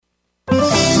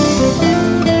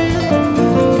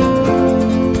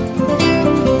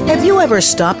ever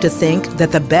stop to think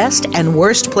that the best and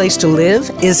worst place to live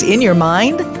is in your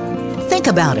mind? Think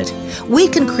about it. We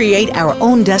can create our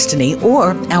own destiny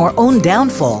or our own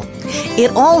downfall.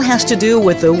 It all has to do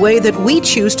with the way that we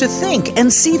choose to think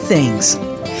and see things.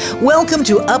 Welcome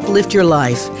to Uplift Your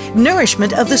Life,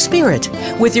 Nourishment of the Spirit,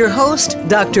 with your host,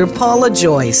 Dr. Paula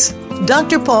Joyce.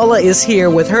 Dr. Paula is here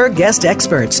with her guest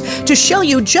experts to show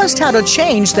you just how to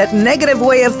change that negative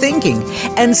way of thinking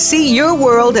and see your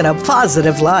world in a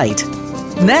positive light.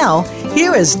 Now,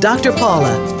 here is Dr.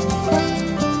 Paula.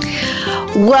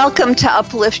 Welcome to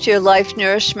Uplift Your Life,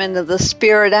 Nourishment of the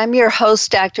Spirit. I'm your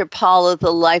host, Dr. Paula,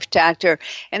 the Life Doctor,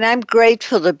 and I'm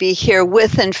grateful to be here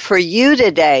with and for you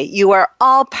today. You are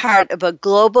all part of a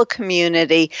global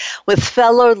community with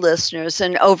fellow listeners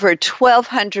in over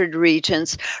 1,200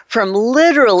 regions from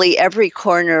literally every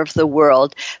corner of the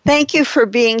world. Thank you for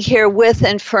being here with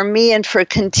and for me and for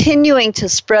continuing to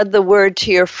spread the word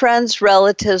to your friends,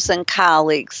 relatives, and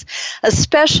colleagues. A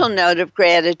special note of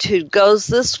gratitude goes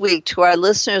this week to our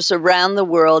listeners around the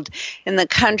world in the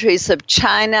countries of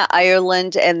China,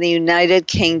 Ireland, and the United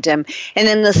Kingdom, and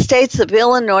in the states of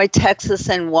Illinois, Texas,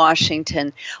 and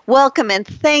Washington. Welcome and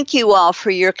thank you all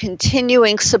for your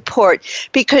continuing support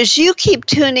because you keep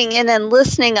tuning in and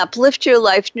listening. Uplift Your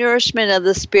Life, Nourishment of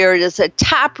the Spirit is a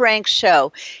top-ranked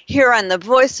show here on the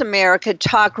Voice America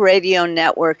Talk Radio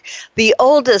Network, the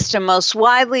oldest and most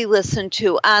widely listened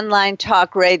to online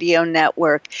talk radio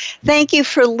network. Thank you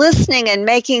for listening and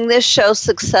making this show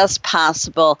success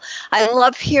possible. I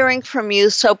love hearing from you,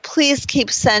 so please keep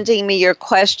sending me your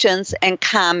questions and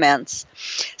comments.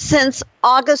 Since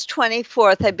August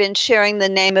 24th, I've been sharing the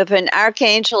name of an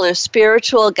archangel or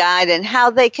spiritual guide and how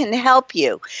they can help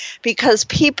you. Because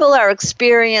people are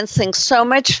experiencing so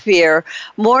much fear,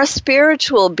 more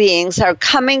spiritual beings are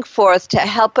coming forth to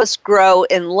help us grow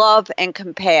in love and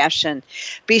compassion.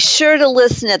 Be sure to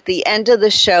listen at the end of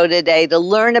the show today to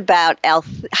learn about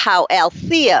how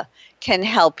Althea can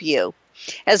help you.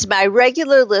 As my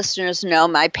regular listeners know,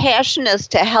 my passion is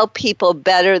to help people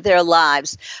better their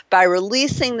lives by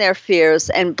releasing their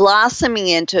fears and blossoming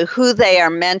into who they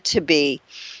are meant to be.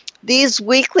 These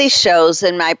weekly shows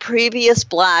and my previous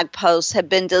blog posts have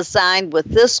been designed with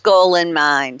this goal in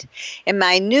mind. In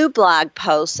my new blog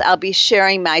posts, I'll be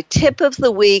sharing my tip of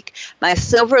the week, my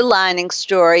silver lining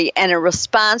story, and a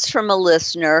response from a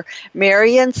listener,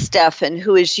 Marian Steffen,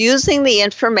 who is using the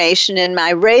information in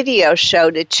my radio show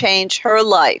to change her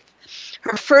life.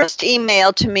 Her first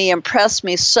email to me impressed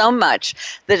me so much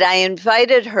that I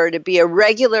invited her to be a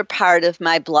regular part of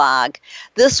my blog.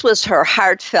 This was her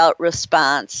heartfelt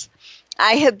response.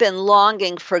 I have been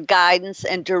longing for guidance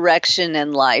and direction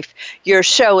in life. Your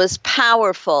show is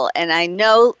powerful, and I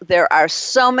know there are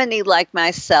so many like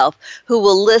myself who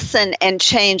will listen and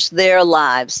change their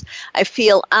lives. I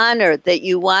feel honored that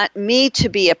you want me to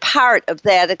be a part of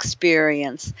that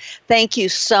experience. Thank you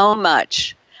so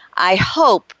much. I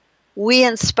hope we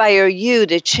inspire you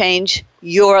to change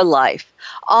your life.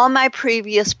 All my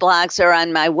previous blogs are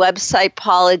on my website,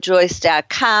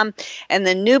 paulajoyce.com, and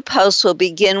the new posts will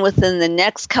begin within the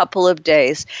next couple of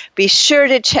days. Be sure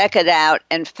to check it out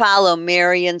and follow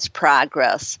Marian's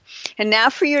progress. And now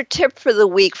for your tip for the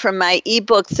week from my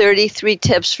ebook, 33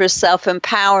 Tips for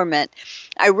Self-Empowerment.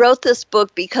 I wrote this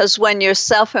book because when you're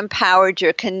self-empowered,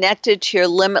 you're connected to your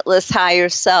limitless higher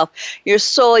self, your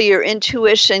soul, your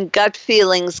intuition, gut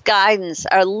feelings, guidance.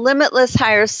 Our limitless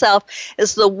higher self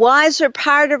is the wiser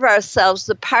part of ourselves,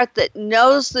 the part that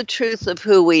knows the truth of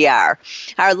who we are.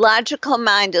 Our logical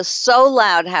mind is so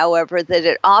loud, however, that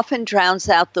it often drowns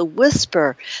out the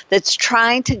whisper that's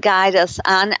trying to guide us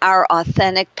on our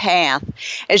authentic path.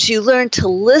 As you learn to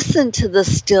listen to the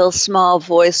still small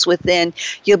voice within,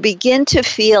 you'll begin to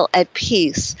feel at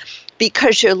peace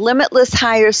because your limitless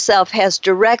higher self has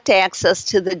direct access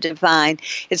to the divine.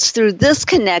 It's through this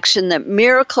connection that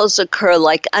miracles occur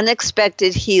like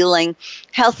unexpected healing,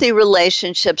 healthy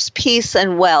relationships, peace,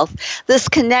 and wealth. This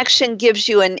connection gives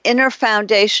you an inner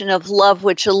foundation of love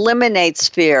which eliminates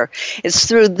fear. It's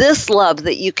through this love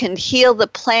that you can heal the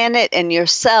planet and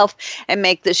yourself and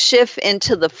make the shift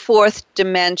into the fourth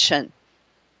dimension.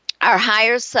 Our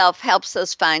higher self helps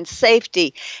us find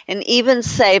safety and even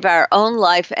save our own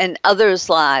life and others'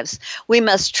 lives. We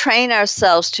must train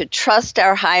ourselves to trust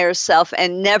our higher self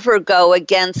and never go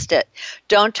against it.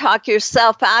 Don't talk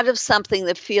yourself out of something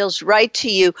that feels right to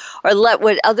you or let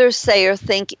what others say or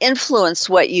think influence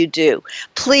what you do.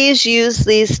 Please use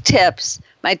these tips.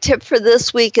 My tip for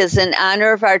this week is in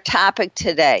honor of our topic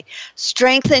today.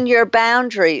 Strengthen your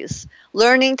boundaries.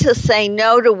 Learning to say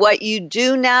no to what you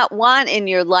do not want in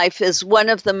your life is one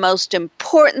of the most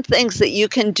important things that you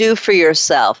can do for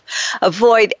yourself.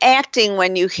 Avoid acting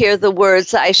when you hear the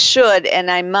words I should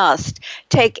and I must.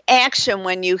 Take action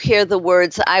when you hear the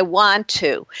words I want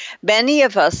to. Many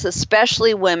of us,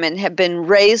 especially women, have been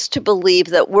raised to believe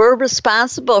that we're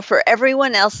responsible for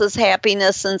everyone else's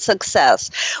happiness and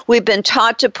success. We've been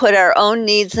taught to put our own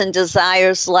needs and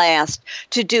desires last.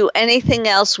 To do anything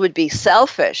else would be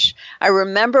selfish. I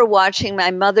remember watching my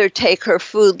mother take her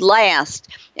food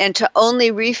last and to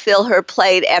only refill her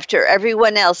plate after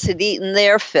everyone else had eaten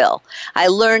their fill. I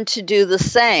learned to do the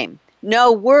same.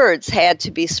 No words had to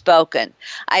be spoken.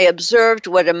 I observed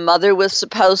what a mother was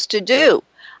supposed to do.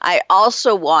 I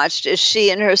also watched as she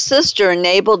and her sister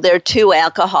enabled their 2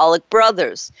 alcoholic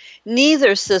brothers.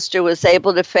 Neither sister was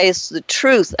able to face the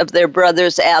truth of their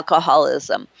brother's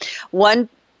alcoholism. One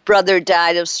brother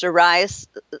died of cirrhosis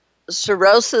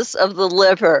of the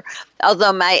liver,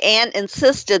 although my aunt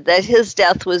insisted that his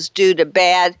death was due to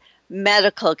bad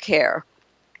medical care.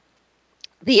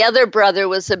 The other brother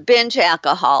was a binge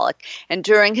alcoholic, and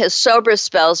during his sober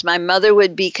spells, my mother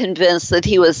would be convinced that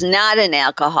he was not an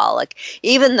alcoholic,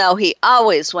 even though he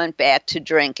always went back to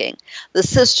drinking. The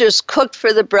sisters cooked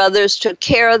for the brothers, took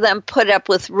care of them, put up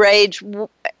with rage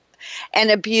and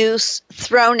abuse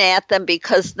thrown at them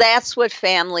because that's what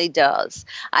family does.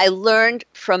 I learned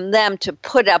from them to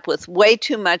put up with way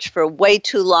too much for way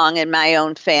too long in my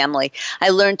own family. I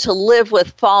learned to live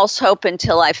with false hope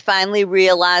until I finally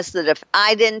realized that if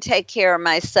I didn't take care of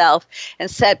myself and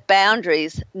set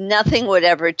boundaries, nothing would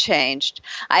ever change.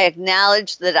 I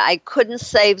acknowledged that I couldn't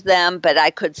save them, but I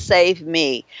could save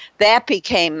me. That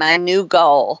became my new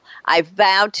goal. I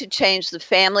vowed to change the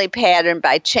family pattern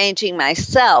by changing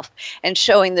myself and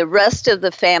showing the rest of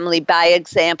the family by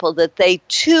example that they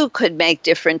too could make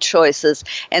different choices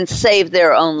and save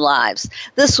their own lives.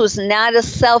 This was not a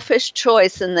selfish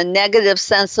choice in the negative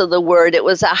sense of the word. It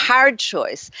was a hard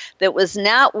choice that was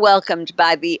not welcomed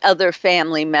by the other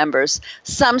family members.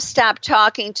 Some stopped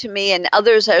talking to me and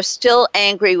others are still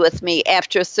angry with me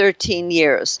after 13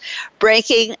 years.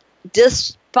 Breaking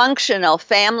dysfunctional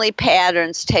family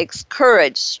patterns takes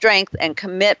courage, strength, and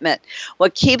commitment.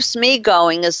 What keeps me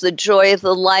going is the joy of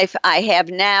the life I have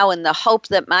now and the hope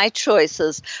that my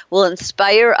choices will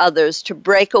inspire others to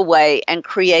break away and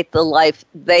create the life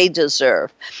they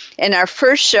deserve. In our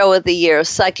first show of the year,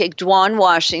 psychic Dwan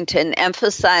Washington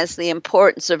emphasized the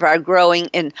importance of our growing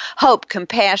in hope,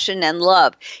 compassion, and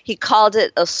love. He called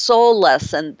it a soul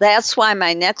lesson. That's why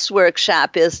my next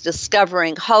workshop is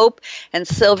Discovering Hope and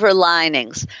Silver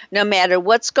Linings. No matter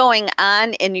what's going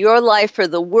on in your life or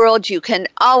the world, you can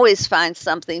always find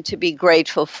something to be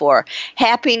grateful for.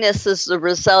 Happiness is the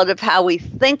result of how we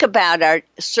think about our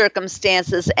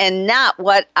circumstances and not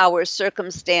what our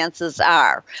circumstances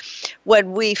are.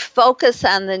 When we focus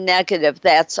on the negative,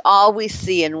 that's all we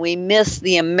see, and we miss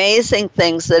the amazing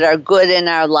things that are good in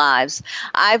our lives.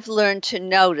 I've learned to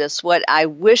notice what I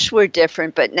wish were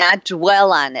different, but not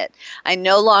dwell on it. I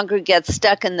no longer get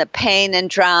stuck in the pain and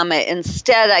drama.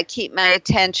 Instead, I keep my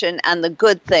attention on the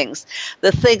good things,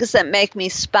 the things that make me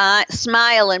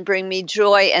smile and bring me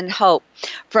joy and hope.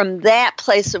 From that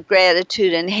place of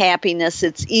gratitude and happiness,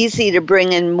 it's easy to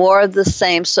bring in more of the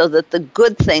same so that the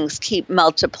good things keep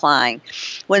multiplying.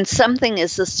 When something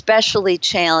is especially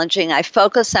challenging, I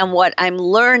focus on what I'm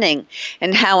learning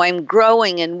and how I'm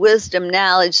growing in wisdom,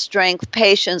 knowledge, strength,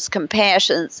 patience,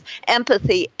 compassion,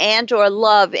 empathy, and or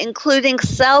love, including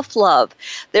self-love.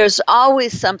 There's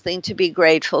always something to be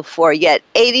grateful for, yet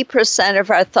 80%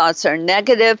 of our thoughts are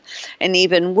negative, and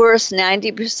even worse,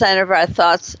 90% of our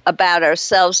thoughts about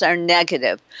ourselves are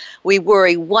negative. We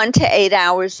worry 1 to 8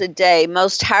 hours a day.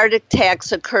 Most heart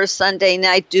attacks occur Sunday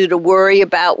night due to worry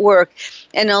about work,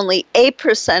 and only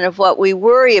 8% of what we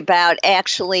worry about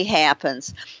actually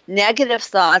happens. Negative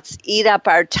thoughts eat up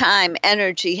our time,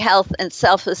 energy, health, and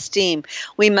self-esteem.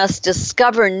 We must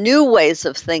discover new ways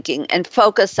of thinking and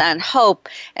focus on hope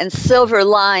and silver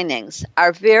linings.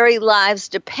 Our very lives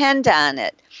depend on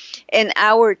it. In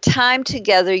our time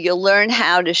together, you'll learn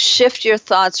how to shift your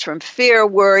thoughts from fear,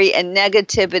 worry, and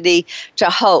negativity to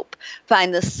hope.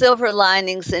 Find the silver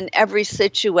linings in every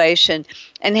situation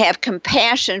and have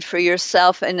compassion for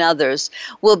yourself and others.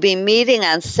 We'll be meeting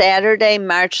on Saturday,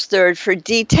 March 3rd. For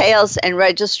details and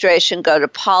registration, go to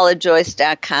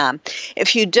paulajoyce.com.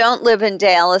 If you don't live in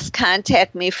Dallas,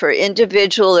 contact me for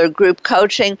individual or group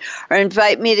coaching, or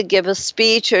invite me to give a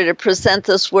speech or to present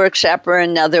this workshop or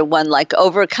another one like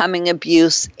Overcoming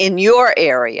Abuse in your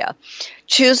area.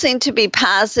 Choosing to be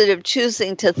positive,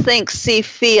 choosing to think, see,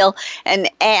 feel, and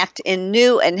act in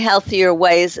new and healthier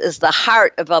ways is the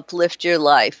heart of Uplift Your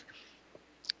Life.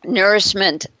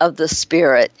 nourishment of the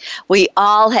spirit. We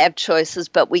all have choices,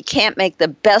 but we can't make the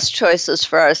best choices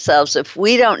for ourselves if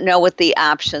we don't know what the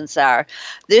options are.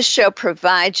 This show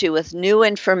provides you with new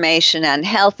information on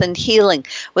health and healing,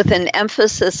 with an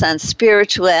emphasis on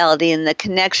spirituality and the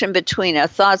connection between our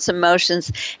thoughts,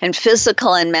 emotions, and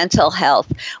physical and mental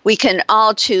health. We can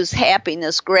all choose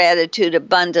happiness, gratitude,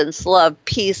 abundance, love,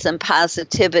 peace, and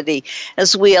positivity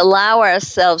as we allow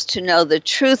ourselves to know the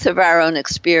truth of our own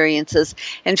experiences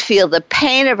and feel the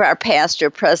pain of our past or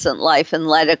present life and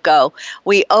let it go.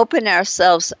 We open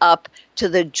ourselves up to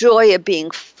the joy of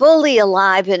being fully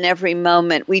alive in every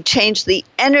moment. We change the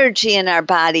energy in our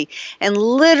body and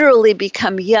literally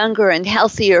become younger and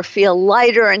healthier, feel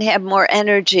lighter and have more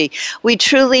energy. We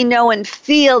truly know and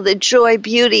feel the joy,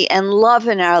 beauty, and love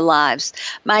in our lives.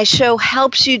 My show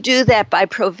helps you do that by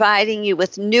providing you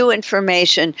with new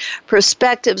information,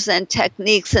 perspectives and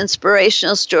techniques,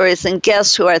 inspirational stories, and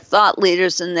guests who are thought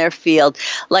leaders in their field,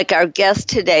 like our guest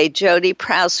today, Jodee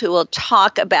Prouse, who will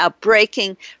talk about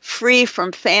breaking free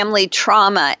from family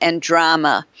trauma and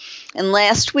drama. In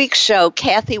last week's show,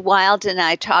 Kathy Wild and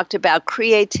I talked about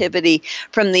creativity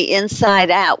from the inside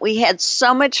out. We had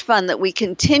so much fun that we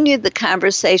continued the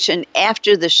conversation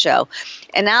after the show,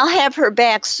 and I'll have her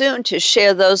back soon to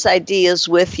share those ideas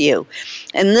with you.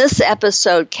 In this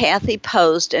episode, Kathy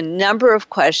posed a number of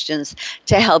questions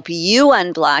to help you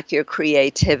unblock your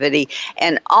creativity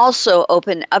and also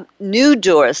open up new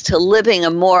doors to living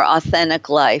a more authentic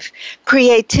life.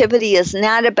 Creativity is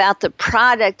not about the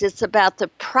product, it's about the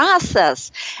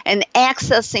process and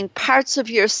accessing parts of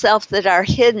yourself that are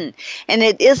hidden. And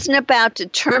it isn't about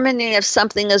determining if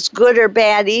something is good or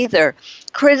bad either.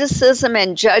 Criticism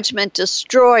and judgment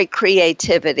destroy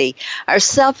creativity. Our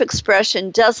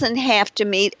self-expression doesn't have to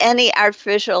meet any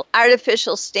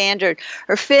artificial standard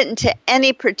or fit into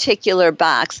any particular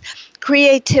box.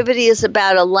 Creativity is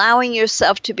about allowing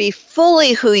yourself to be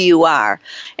fully who you are.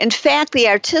 In fact, the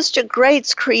artistic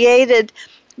greats created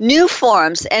new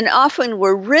forms and often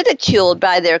were ridiculed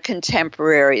by their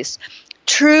contemporaries.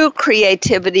 True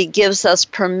creativity gives us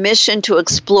permission to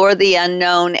explore the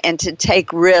unknown and to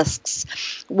take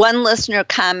risks. One listener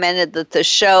commented that the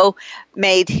show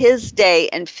made his day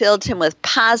and filled him with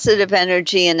positive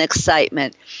energy and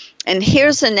excitement. And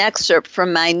here's an excerpt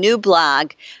from my new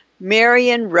blog.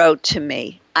 Marion wrote to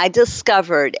me, I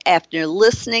discovered after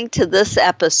listening to this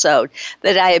episode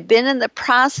that I have been in the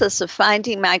process of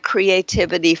finding my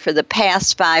creativity for the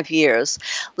past 5 years.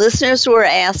 Listeners were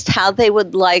asked how they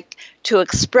would like to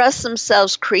express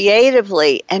themselves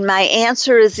creatively, and my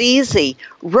answer is easy: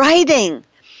 writing.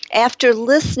 After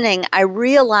listening, I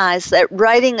realized that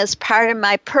writing is part of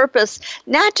my purpose,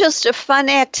 not just a fun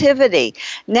activity.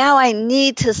 Now I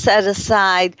need to set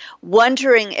aside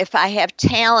wondering if I have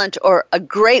talent or a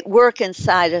great work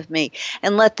inside of me,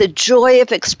 and let the joy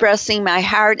of expressing my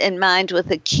heart and mind with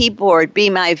a keyboard be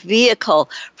my vehicle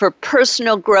for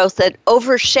personal growth that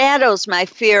overshadows my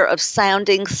fear of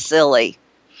sounding silly.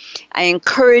 I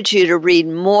encourage you to read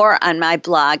more on my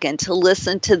blog and to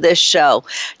listen to this show.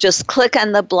 Just click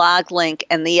on the blog link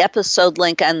and the episode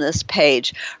link on this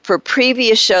page. For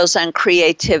previous shows on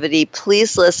creativity,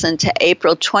 please listen to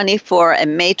April 24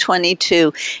 and May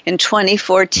 22 in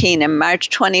 2014 and March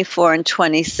 24 in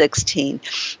 2016.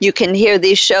 You can hear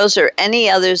these shows or any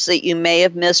others that you may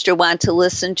have missed or want to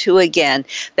listen to again.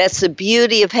 That's the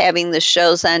beauty of having the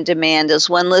shows on demand. As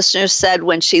one listener said,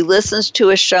 when she listens to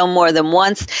a show more than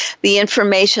once, the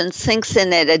information sinks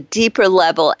in at a deeper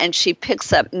level and she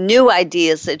picks up new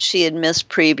ideas that she had missed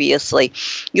previously.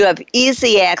 You have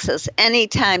easy access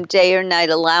anytime, day or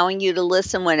night, allowing you to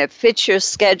listen when it fits your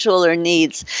schedule or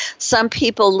needs. Some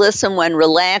people listen when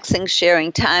relaxing,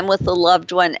 sharing time with a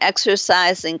loved one,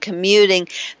 exercising, commuting,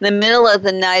 in the middle of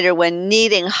the night, or when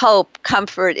needing hope,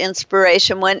 comfort,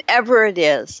 inspiration, whenever it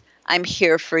is. I'm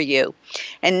here for you.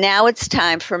 And now it's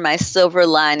time for my silver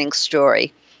lining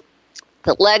story.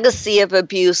 The legacy of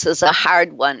abuse is a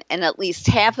hard one, and at least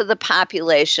half of the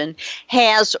population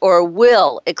has or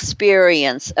will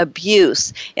experience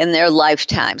abuse in their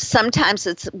lifetime. Sometimes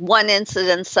it's one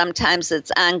incident, sometimes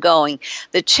it's ongoing.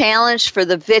 The challenge for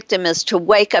the victim is to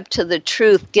wake up to the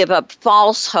truth, give up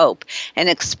false hope, and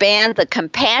expand the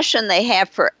compassion they have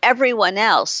for everyone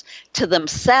else to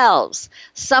themselves.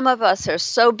 Some of us are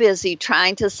so busy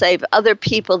trying to save other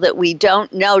people that we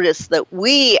don't notice that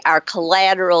we are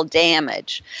collateral damage.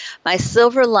 damage. My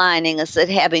silver lining is that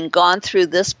having gone through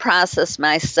this process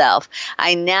myself,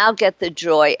 I now get the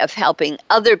joy of helping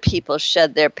other people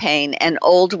shed their pain and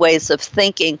old ways of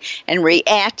thinking and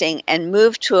reacting and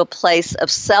move to a place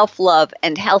of self-love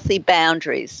and healthy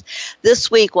boundaries.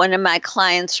 This week, one of my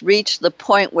clients reached the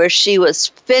point where she was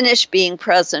finished being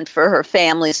present for her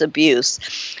family's abuse.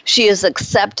 She has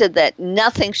accepted that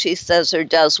nothing she says or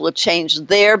does will change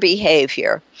their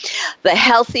behavior. The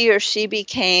healthier she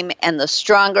became and the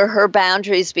stronger her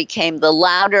boundaries became, the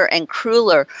louder and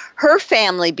crueler her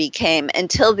family became,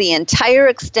 until the entire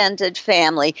extended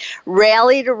family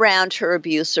rallied around her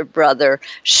abusive brother,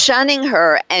 shunning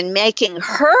her and making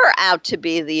her out to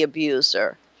be the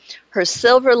abuser. Her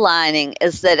silver lining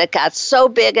is that it got so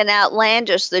big and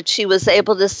outlandish that she was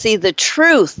able to see the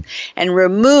truth and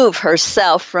remove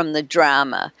herself from the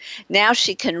drama. Now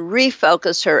she can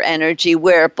refocus her energy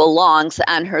where it belongs,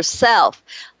 on herself,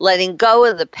 letting go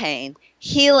of the pain,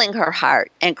 healing her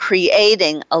heart, and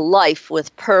creating a life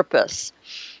with purpose.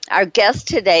 Our guest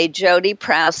today, Jodee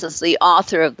Prouse, is the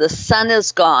author of The Sun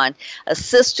Is Gone, A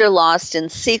Sister Lost in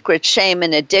Secret Shame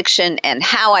and Addiction, and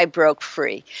How I Broke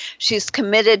Free. She's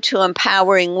committed to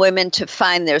empowering women to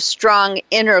find their strong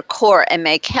inner core and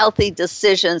make healthy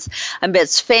decisions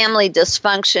amidst family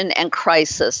dysfunction and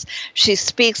crisis. She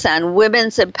speaks on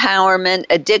women's empowerment,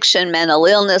 addiction, mental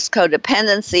illness,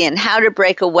 codependency, and how to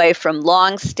break away from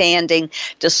long-standing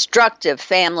destructive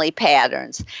family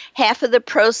patterns. Half of the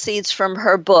proceeds from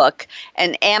her book,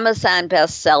 an Amazon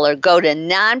bestseller, go to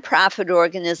nonprofit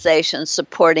organizations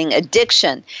supporting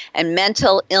addiction and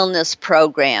mental illness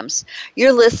programs.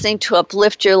 You're listening to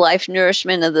Uplift Your Life,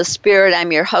 Nourishment of the Spirit.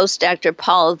 I'm your host, Dr.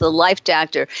 Paula, the Life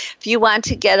Doctor. If you want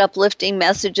to get uplifting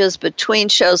messages between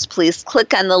shows, please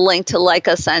click on the link to like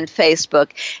us on Facebook.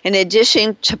 In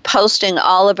addition to posting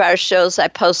all of our shows, I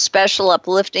post special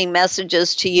uplifting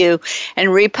messages to you and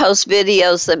repost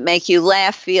videos that make you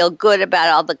laugh, feel good about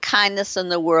all the kindness in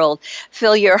the world.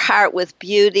 Fill your heart with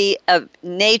beauty of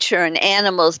nature and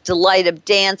animals, delight of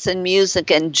dance and music,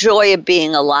 and joy of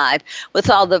being alive. With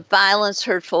all the violence,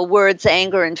 hurtful words,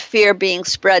 anger, and fear being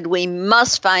spread, we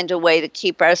must find a way to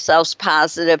keep ourselves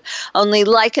positive. Only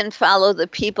like and follow the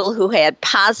people who add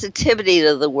positivity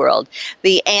to the world.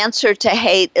 The answer to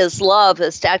hate is love.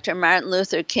 As Dr. Martin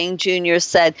Luther King Jr.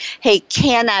 said, hate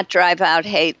cannot drive out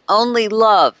hate. Only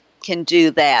love can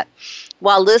do that.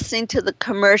 While listening to the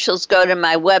commercials, go to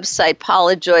my website,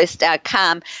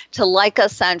 paulajoyce.com, to like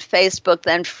us on Facebook,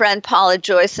 then friend Paula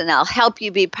Joyce, and I'll help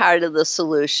you be part of the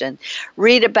solution.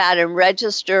 Read about and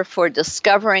register for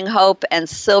Discovering Hope and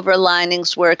Silver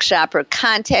Linings Workshop, or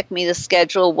contact me to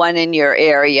schedule one in your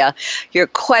area. Your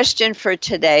question for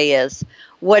today is,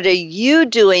 what are you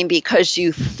doing because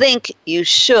you think you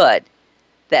should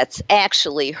that's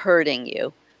actually hurting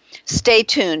you? Stay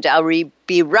tuned. I'll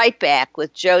be right back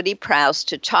with Jodee Prouse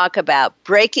to talk about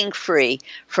breaking free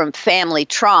from family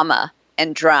trauma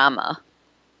and drama.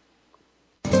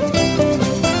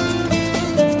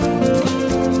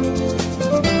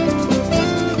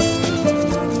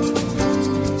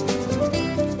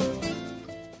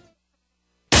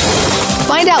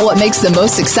 Find out what makes the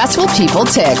most successful people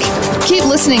tick. Keep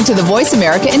listening to the Voice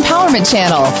America Empowerment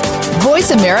Channel.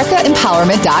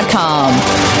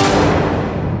 VoiceAmericaEmpowerment.com.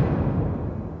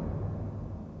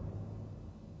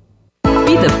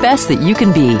 The best that you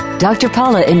can be. Dr.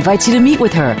 Paula invites you to meet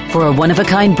with her for a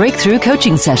one-of-a-kind breakthrough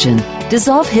coaching session.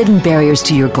 Dissolve hidden barriers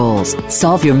to your goals,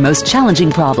 solve your most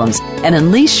challenging problems, and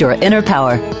unleash your inner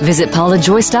power. Visit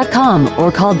paulajoyce.com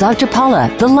or call Dr. Paula,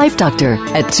 the Life Doctor,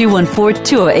 at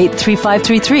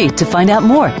 214-208-3533 to find out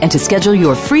more and to schedule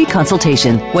your free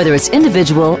consultation. Whether it's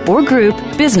individual or group,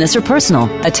 business or personal,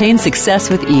 attain success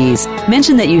with ease.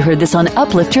 Mention that you heard this on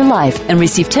Uplift Your Life and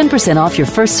receive 10% off your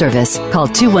first service. Call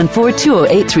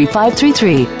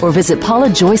 214-208-3533 or visit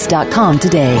paulajoyce.com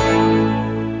today.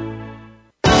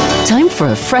 Time for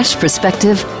a fresh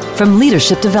perspective. From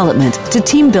leadership development to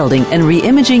team building and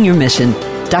re-imaging your mission,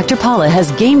 Dr. Paula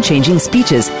has game-changing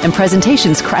speeches and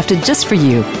presentations crafted just for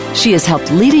you. She has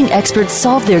helped leading experts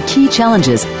solve their key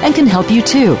challenges and can help you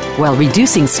too, while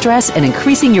reducing stress and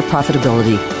increasing your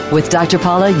profitability. With Dr.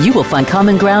 Paula, you will find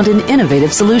common ground and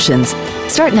innovative solutions.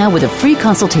 Start now with a free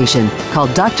consultation. Call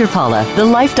Dr. Paula, the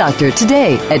Life Doctor,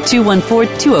 today at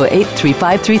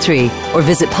 214-208-3533 or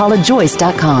visit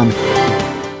paulajoyce.com.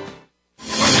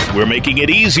 We're making it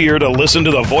easier to listen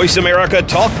to the Voice America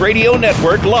Talk Radio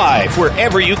Network live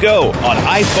wherever you go on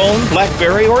iPhone,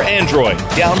 BlackBerry, or Android.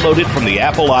 Download it from the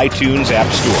Apple iTunes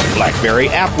App Store, BlackBerry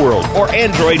App World, or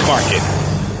Android Market.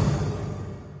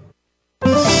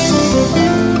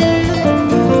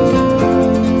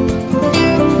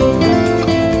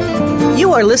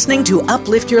 You are listening to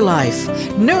Uplift Your Life,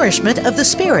 Nourishment of the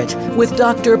Spirit with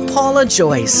Dr. Paula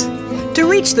Joyce. To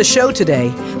reach the show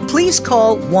today, please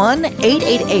call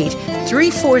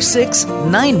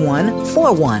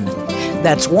 1-888-346-9141.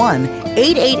 That's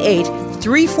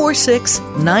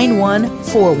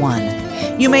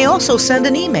 1-888-346-9141. You may also send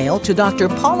an email to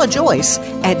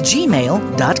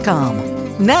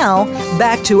drpaulajoyce@gmail.com. Now,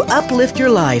 back to Uplift Your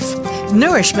Life,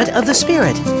 Nourishment of the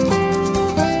Spirit.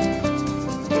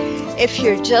 If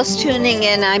you're just tuning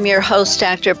in, I'm your host,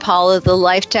 Dr. Paula, the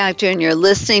Life Doctor, and you're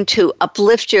listening to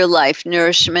Uplift Your Life,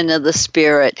 Nourishment of the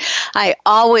Spirit. I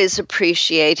always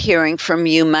appreciate hearing from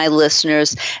you, my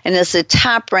listeners, and as a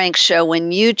top-ranked show,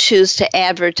 when you choose to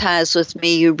advertise with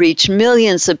me, you reach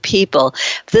millions of people.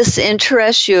 If this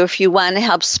interests you, if you want to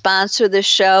help sponsor the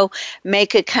show,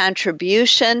 make a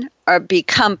contribution, or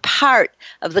become part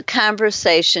of the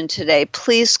conversation today,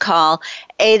 please call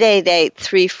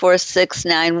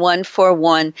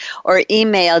 888-346-9141 or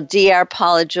email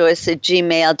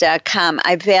drpaulajoyce@gmail.com.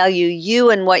 I value you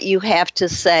and what you have to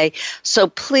say, so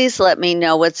please let me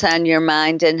know what's on your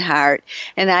mind and heart.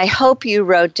 And I hope you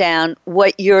wrote down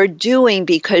what you're doing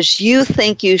because you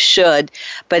think you should,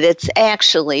 but it's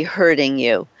actually hurting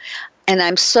you. And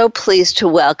I'm so pleased to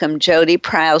welcome Jodee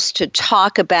Prouse to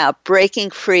talk about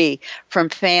breaking free from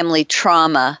family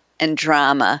trauma and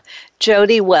drama.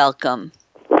 Jodee, welcome.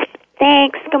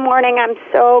 Thanks. Good morning. I'm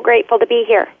so grateful to be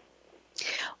here.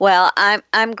 Well,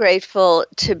 I'm grateful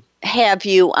to have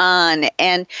you on,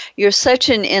 and you're such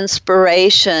an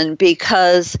inspiration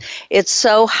because it's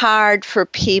so hard for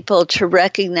people to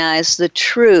recognize the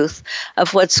truth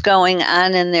of what's going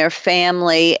on in their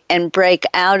family and break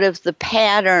out of the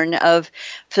pattern of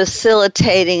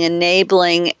facilitating,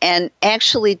 enabling, and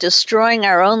actually destroying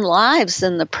our own lives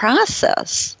in the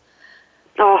process.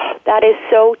 Oh, that is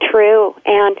so true.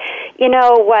 And you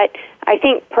know what I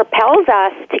think propels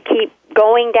us to keep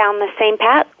going down the same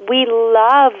path? We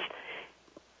love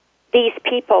these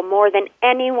people more than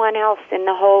anyone else in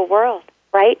the whole world,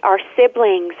 right? Our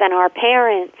siblings and our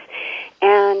parents.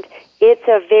 And it's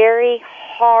a very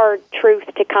hard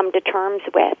truth to come to terms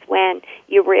with when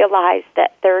you realize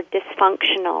that they're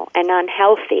dysfunctional and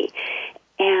unhealthy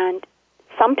and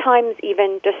sometimes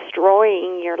even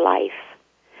destroying your life.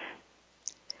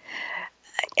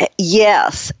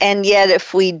 Yes, and yet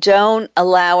if we don't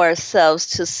allow ourselves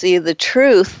to see the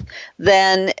truth,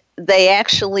 then they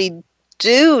actually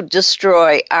do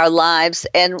destroy our lives,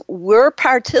 and we're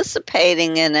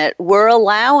participating in it. We're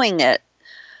allowing it.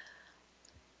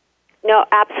 No,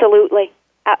 absolutely.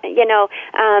 I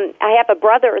have a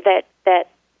brother that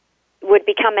would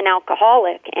become an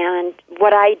alcoholic, and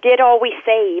what I did always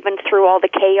say, even through all the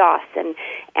chaos and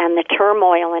the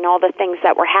turmoil and all the things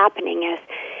that were happening, is,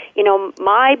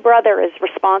 my brother is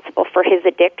responsible for his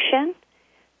addiction,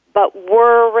 but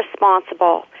we're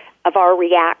responsible of our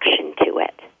reaction to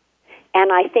it.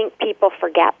 And I think people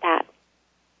forget that.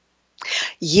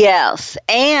 Yes,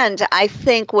 and I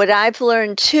think what I've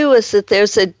learned, too, is that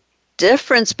there's a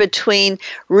difference between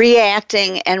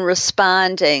reacting and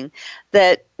responding,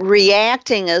 that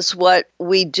reacting is what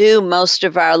we do most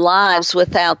of our lives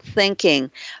without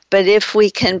thinking. But if we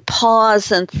can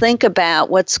pause and think about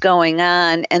what's going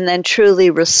on and then truly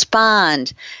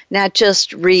respond, not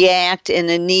just react in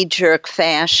a knee-jerk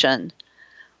fashion.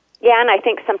 Yeah, and I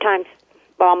think sometimes,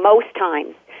 most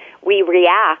times, we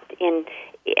react and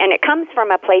it comes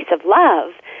from a place of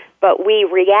love, but we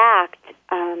react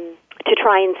to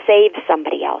try and save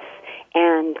somebody else.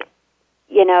 And,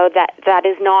 that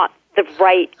is not the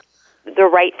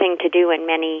right thing to do in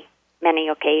many, many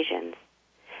occasions.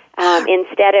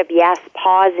 Instead of,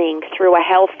 pausing through a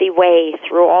healthy way,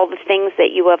 through all the things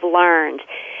that you have learned,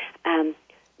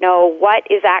 know what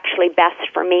is actually best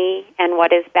for me and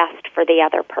what is best for the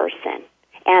other person.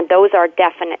 And those are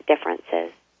definite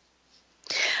differences.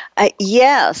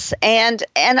 Yes, and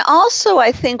also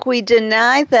I think we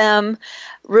deny them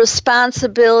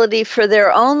responsibility for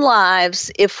their own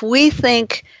lives if we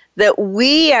think that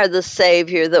we are the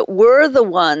savior, that we're the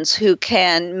ones who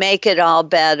can make it all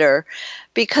better.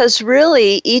 Because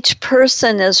really, each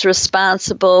person is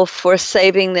responsible for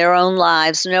saving their own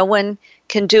lives. No one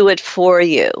can do it for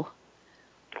you.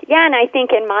 Yeah, and I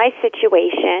think in my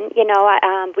situation,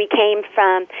 we came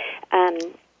from,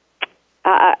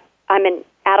 I'm an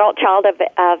adult child of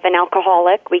an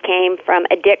alcoholic. We came from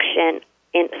addiction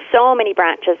in so many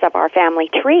branches of our family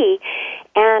tree.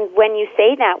 And when you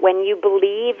say that, when you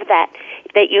believe that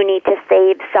you need to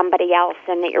save somebody else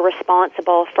and that you're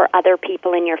responsible for other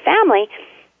people in your family,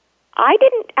 I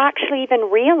didn't actually even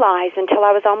realize until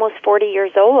I was almost 40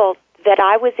 years old that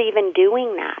I was even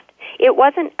doing that. It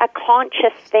wasn't a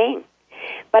conscious thing.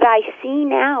 But I see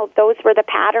now those were the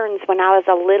patterns when I was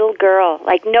a little girl.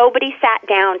 Like, nobody sat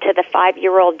down to the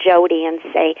 5-year-old Jodee and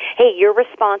say, hey, you're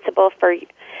responsible for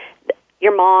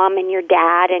your mom and your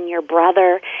dad and your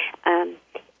brother.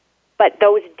 But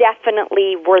those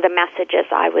definitely were the messages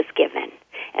I was given.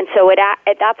 And so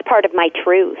that's part of my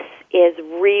truth, is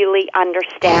really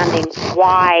understanding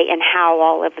why and how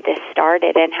all of this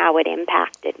started and how it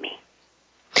impacted me.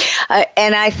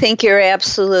 And I think you're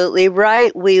absolutely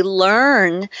right. We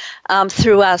learn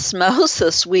through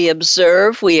osmosis. We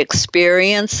observe, we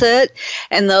experience it,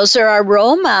 and those are our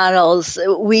role models.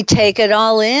 We take it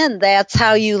all in. That's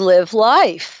how you live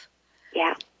life.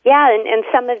 Yeah. Yeah, and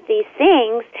some of these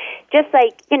things, just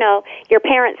like, your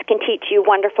parents can teach you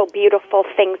wonderful, beautiful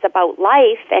things about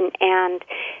life,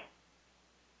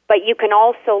 but you can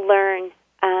also learn,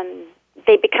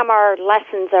 they become our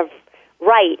lessons of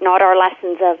right, not our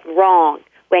lessons of wrong,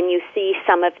 when you see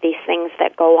some of these things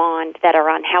that go on that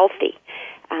are unhealthy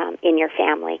in your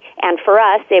family. And for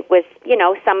us, it was,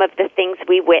 some of the things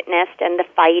we witnessed, and the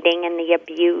fighting and the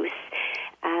abuse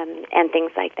and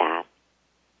things like that.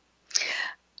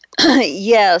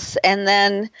 Yes, and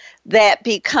then that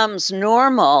becomes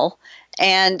normal,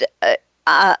 and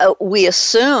we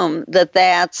assume that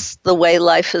that's the way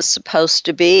life is supposed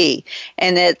to be.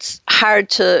 And it's hard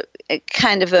to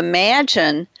kind of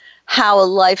imagine how a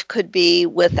life could be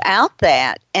without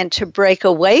that and to break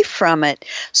away from it.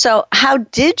 So how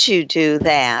did you do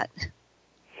that?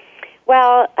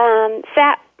 Well,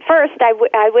 first,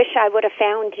 I wish I would have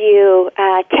found you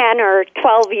 10 or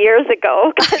 12 years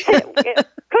ago, because it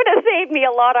could have saved me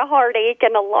a lot of heartache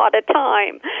and a lot of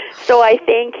time. So I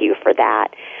thank you for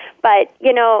that. But,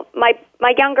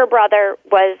 my younger brother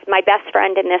was my best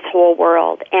friend in this whole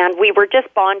world, and we were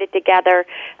just bonded together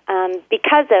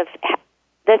because of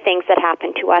the things that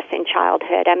happened to us in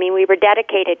childhood. I mean, we were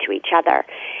dedicated to each other.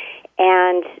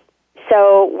 And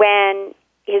so when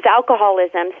his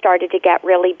alcoholism started to get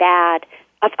really bad,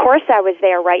 of course I was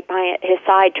there right by his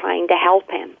side trying to help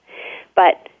him.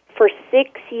 But for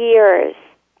 6 years,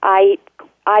 I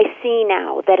see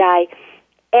now that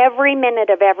every minute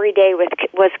of every day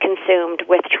was consumed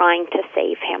with trying to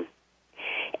save him.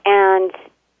 And,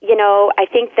 I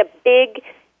think the big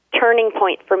turning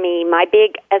point for me,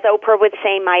 as Oprah would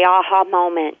say, my aha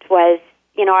moment was,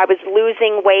 I was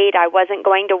losing weight, I wasn't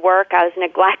going to work, I was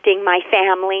neglecting my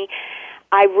family.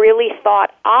 I really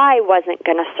thought I wasn't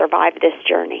going to survive this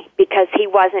journey because he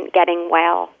wasn't getting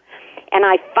well. And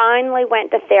I finally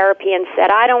went to therapy and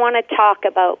said, I don't want to talk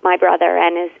about my brother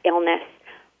and his illness.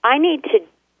 I need to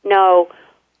know,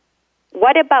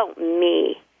 what about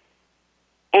me?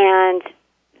 And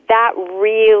that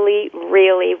really,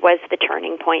 really was the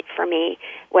turning point for me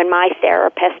when my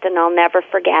therapist, and I'll never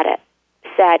forget it,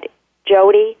 said,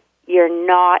 Jodee, you're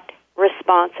not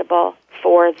responsible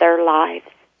for their lives.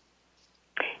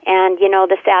 And,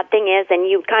 the sad thing is, and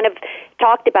you kind of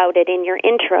talked about it in your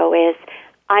intro, is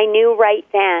I knew right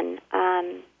then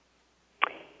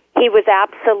he was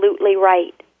absolutely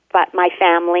right, but my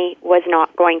family was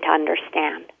not going to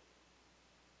understand.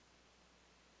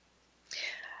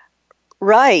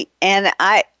 Right. And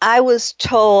I was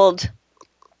told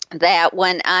that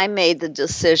when I made the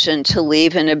decision to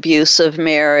leave an abusive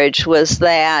marriage was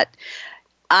that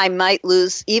I might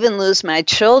lose my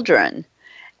children.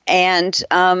 And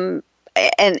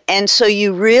so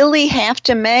you really have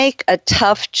to make a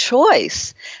tough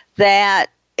choice.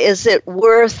 That is it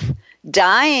worth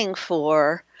dying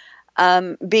for?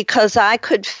 Because I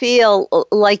could feel,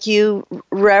 like you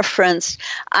referenced,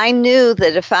 I knew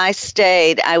that if I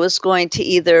stayed, I was going to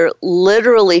either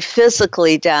literally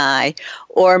physically die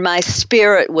or my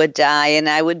spirit would die, and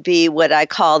I would be what I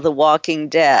call the walking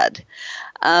dead.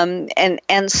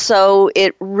 And so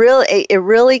it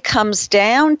really comes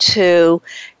down to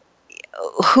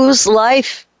whose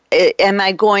life am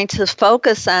I going to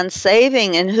focus on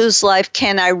saving, and whose life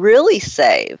can I really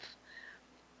save?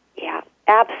 Yeah,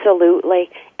 absolutely.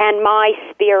 And my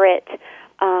spirit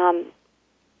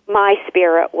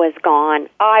was gone.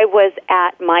 I was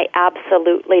at my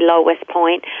absolutely lowest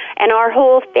point, and our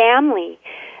whole family.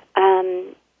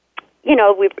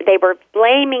 They were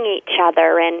blaming each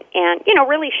other and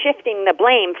really shifting the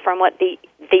blame from what the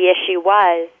issue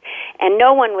was. And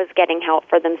no one was getting help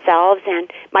for themselves.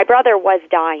 And my brother was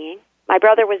dying. My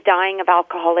brother was dying of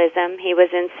alcoholism. He was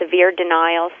in severe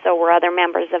denial, so were other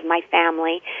members of my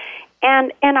family.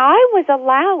 And I was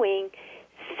allowing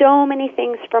so many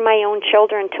things for my own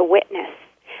children to witness.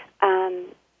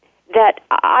 That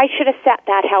I should have set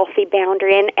that healthy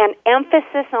boundary, and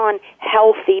emphasis on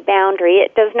healthy boundary.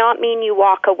 It does not mean you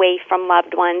walk away from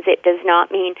loved ones. It does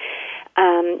not mean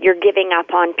you're giving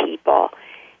up on people.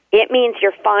 It means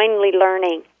you're finally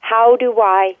learning, how do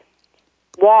I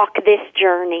walk this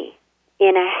journey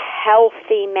in a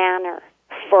healthy manner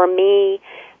for me,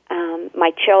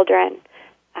 my children,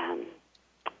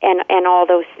 and all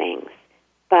those things.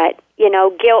 But,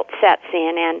 guilt sets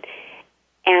in,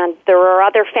 and there are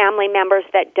other family members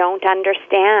that don't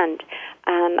understand.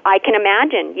 I can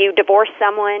imagine you divorce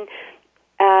someone,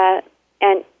 and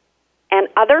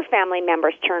other family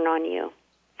members turn on you.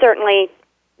 Certainly,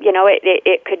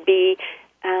 it could be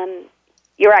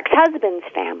your ex-husband's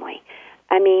family.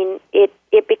 I mean,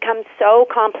 it becomes so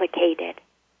complicated,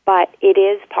 but it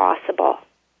is possible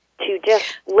to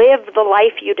just live the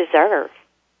life you deserve.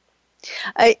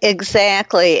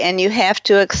 Exactly, and you have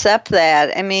to accept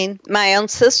that. I mean, my own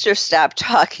sister stopped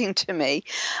talking to me,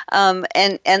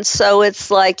 and so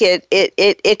it's like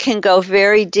it can go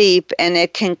very deep and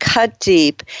it can cut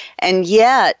deep, and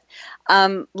yet,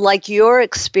 like you're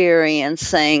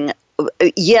experiencing,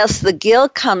 yes, the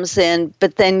guilt comes in,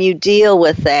 but then you deal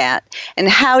with that. And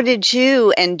how did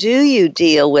you and do you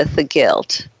deal with the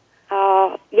guilt?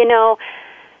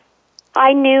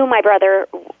 I knew my brother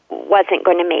wasn't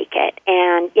going to make it.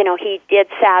 And, he did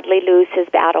sadly lose his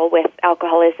battle with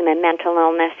alcoholism and mental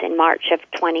illness in March of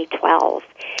 2012.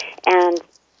 And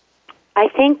I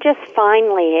think just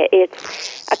finally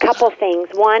it's a couple things.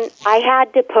 One, I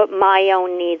had to put my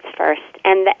own needs first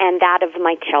and that of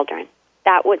my children.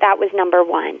 That was number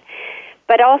one.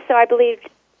 But also I believed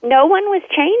no one was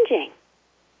changing.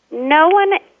 No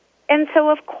one. And so,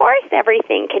 of course,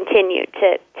 everything continued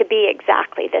to be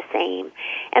exactly the same.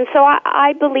 And so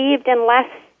I believed unless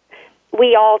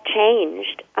we all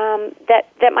changed,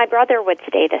 that my brother would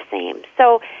stay the same.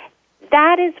 So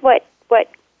that is what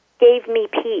gave me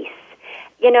peace.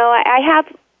 We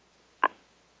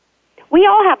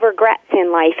all have regrets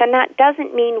in life, and that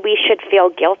doesn't mean we should feel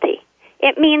guilty.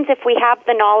 It means if we have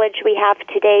the knowledge we have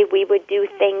today, we would do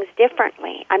things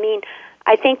differently. I mean,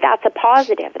 I think that's a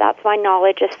positive. That's why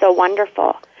knowledge is so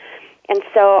wonderful. And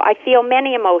so I feel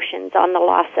many emotions on the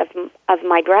loss of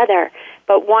my brother,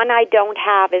 but one I don't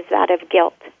have is that of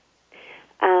guilt,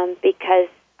 because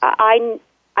I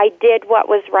did what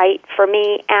was right for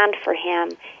me and for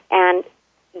him, and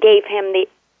gave him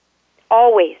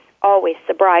always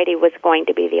sobriety was going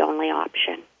to be the only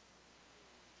option.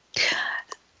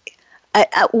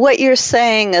 What you're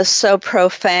saying is so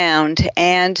profound,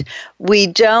 and we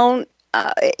don't.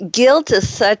 Guilt is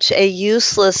such a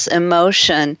useless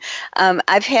emotion.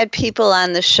 I've had people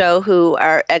on the show who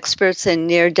are experts in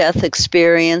near-death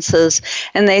experiences,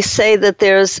 and they say that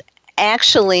there's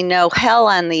actually no hell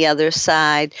on the other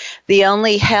side. The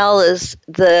only hell is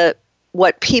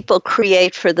what people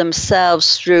create for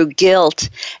themselves through guilt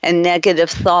and negative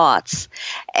thoughts.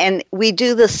 And we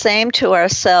do the same to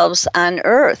ourselves on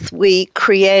earth. We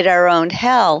create our own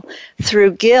hell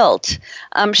through guilt.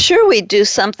 I'm sure we'd do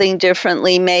something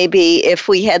differently maybe if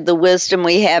we had the wisdom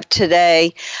we have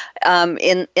today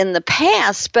in the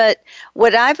past. But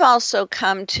what I've also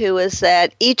come to is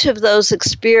that each of those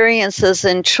experiences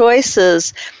and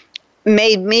choices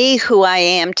made me who I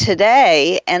am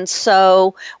today. And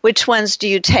so which ones do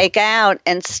you take out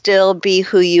and still be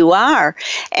who you are?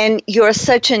 And you're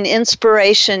such an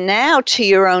inspiration now to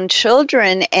your own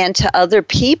children and to other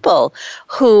people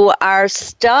who are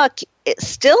still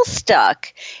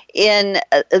stuck in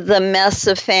the mess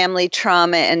of family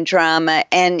trauma and drama.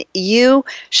 And you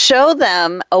show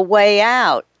them a way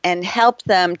out and help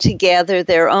them to gather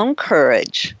their own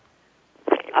courage.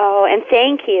 Oh, and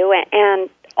thank you. And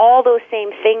all those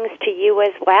same things to you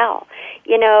as well.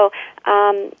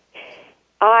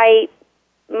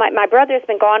 My brother's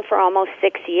been gone for almost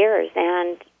 6 years,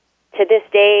 and to this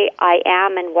day I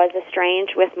am and was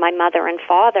estranged with my mother and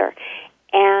father,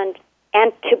 and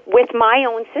with my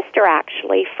own sister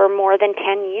actually for more than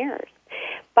 10 years.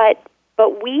 But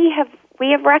we have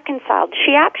reconciled.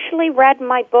 She actually read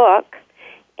my book,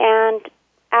 and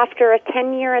after a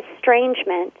 10-year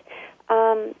estrangement,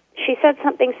 she said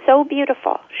something so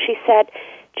beautiful. She said,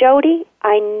 "Jodee,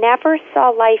 I never saw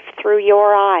life through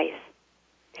your eyes."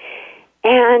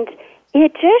 And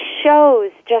it just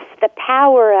shows just the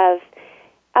power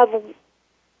of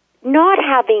not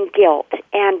having guilt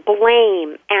and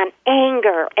blame and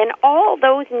anger and all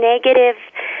those negative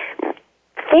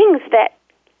things that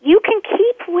you can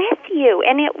keep with you,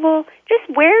 and it will just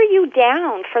wear you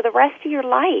down for the rest of your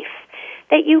life.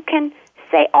 That you can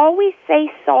always say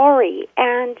sorry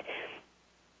and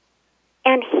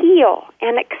heal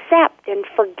and accept and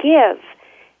forgive.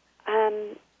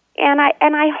 And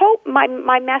I hope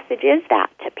my message is that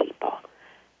to people.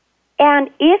 And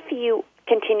if you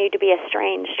continue to be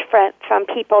estranged from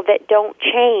people that don't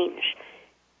change,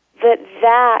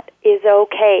 that is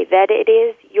okay, that it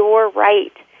is your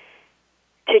right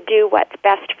to do what's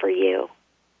best for you.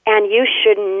 And you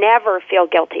should never feel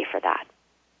guilty for that.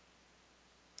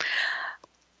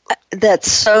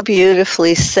 That's so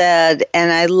beautifully said,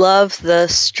 and I love the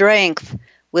strength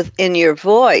within your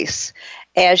voice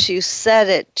as you said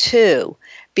it too,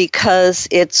 because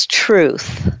it's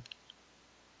truth.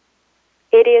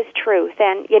 It is truth.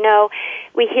 And,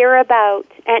 we hear about,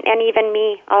 and even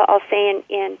me, I'll say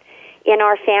in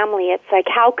our family, it's like,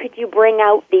 how could you bring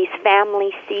out these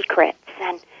family secrets?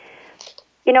 And,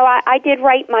 I did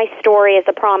write my story as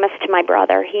a promise to my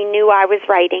brother. He knew I was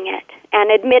writing it.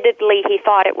 And admittedly, he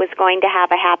thought it was going to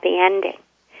have a happy ending.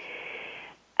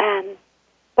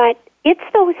 But it's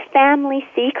those family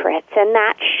secrets and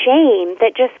that shame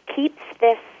that just keeps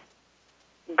this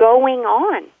going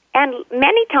on. And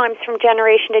many times from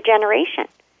generation to generation.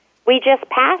 We just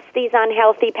pass these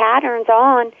unhealthy patterns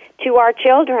on to our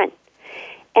children.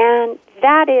 And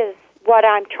that is what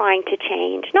I'm trying to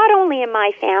change, not only in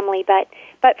my family, but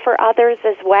for others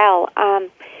as well.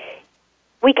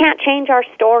 We can't change our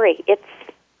story. It's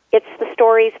the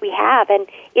stories we have, and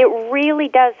it really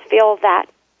does fill that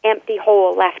empty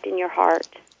hole left in your heart.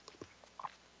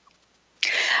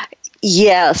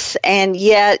 Yes, and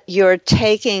yet you're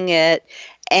taking it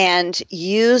and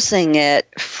using it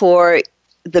for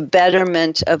the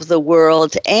betterment of the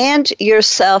world and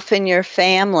yourself and your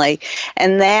family.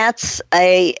 And that's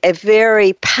a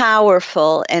very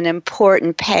powerful and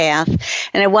important path.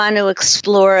 And I want to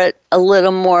explore it a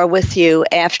little more with you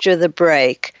after the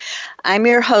break. I'm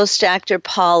your host, Dr.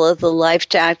 Paula, the Life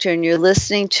Doctor, and you're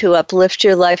listening to Uplift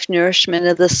Your Life, Nourishment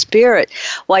of the Spirit.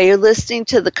 While you're listening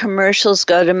to the commercials,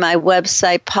 go to my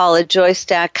website,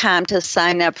 paulajoyce.com, to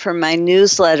sign up for my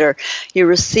newsletter. You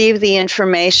receive the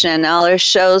information on all our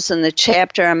shows and the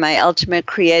chapter on my ultimate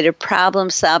creative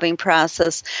problem-solving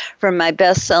process from my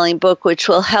best-selling book, which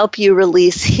will help you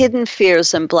release hidden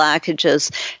fears and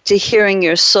blockages to hearing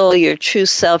your soul, your true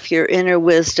self, your inner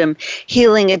wisdom,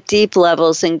 healing at deep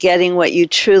levels, and getting what you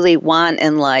truly want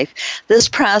in life. This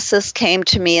process came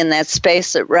to me in that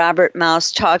space that Robert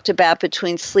Mouse talked about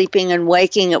between sleeping and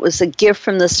waking. It was a gift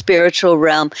from the spiritual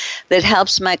realm that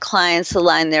helps my clients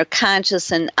align their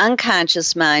conscious and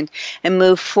unconscious mind and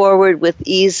move forward with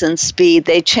ease and speed.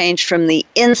 They change from the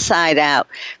inside out,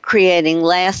 creating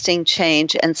lasting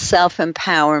change and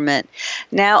self-empowerment.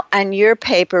 Now, on your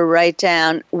paper, write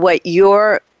down what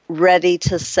you're ready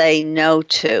to say no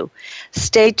to.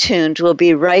 Stay tuned. We'll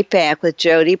be right back with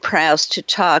Jodee Prouse to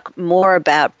talk more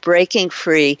about breaking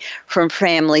free from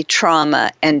family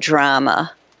trauma and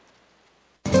drama.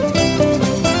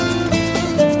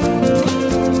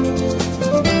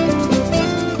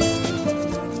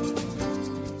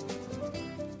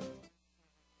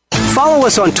 Follow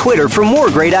us on Twitter for more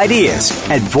great ideas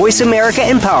at Voice America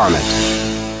Empowerment.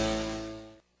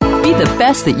 Be the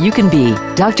best that you can be.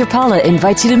 Dr. Paula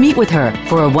invites you to meet with her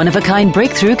for a one-of-a-kind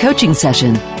breakthrough coaching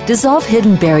session. Dissolve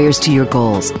hidden barriers to your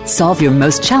goals, solve your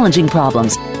most challenging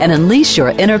problems, and unleash your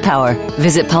inner power.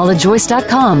 Visit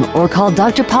paulajoyce.com or call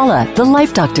Dr. Paula, the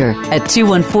Life Doctor, at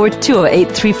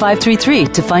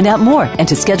 214-208-3533 to find out more and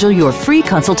to schedule your free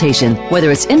consultation.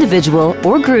 Whether it's individual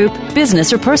or group,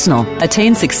 business or personal,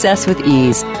 attain success with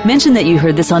ease. Mention that you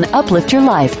heard this on Uplift Your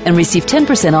Life and receive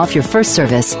 10% off your first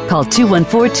service. Call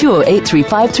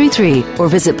 214-208-3533 or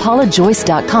visit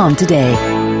paulajoyce.com today.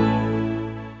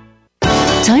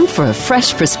 Time for a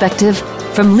fresh perspective.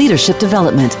 From leadership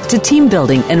development to team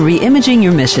building and re-imaging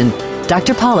your mission,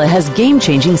 Dr. Paula has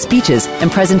game-changing speeches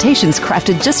and presentations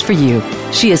crafted just for you.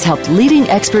 She has helped leading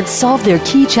experts solve their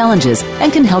key challenges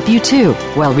and can help you too,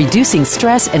 while reducing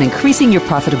stress and increasing your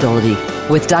profitability.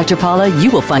 With Dr. Paula,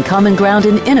 you will find common ground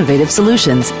and innovative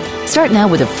solutions. Start now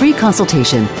with a free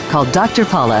consultation. Call Dr.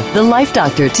 Paula, the Life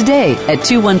Doctor, today at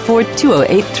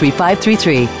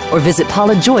 214-208-3533 or visit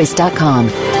paulajoyce.com.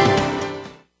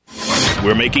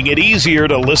 We're making it easier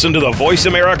to listen to the Voice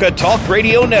America Talk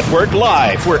Radio Network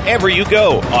live wherever you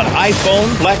go on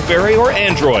iPhone, BlackBerry, or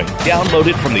Android. Download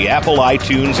it from the Apple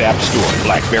iTunes App Store,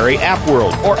 BlackBerry App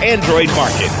World, or Android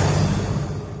Market.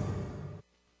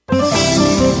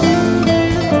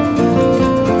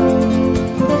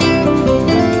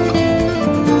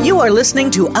 You are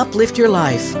listening to Uplift Your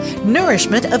Life,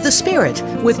 Nourishment of the Spirit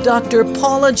with Dr.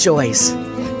 Paula Joyce.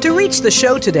 To reach the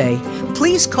show today,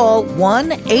 please call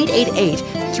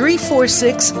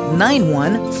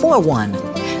 1-888-346-9141.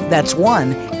 That's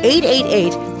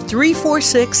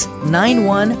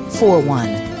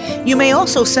 1-888-346-9141. You may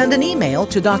also send an email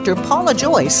to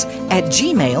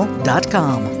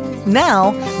drpaulajoyce@gmail.com.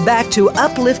 Now, back to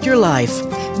Uplift Your Life,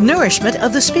 Nourishment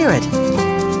of the Spirit.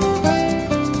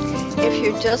 If you're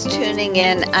you're just tuning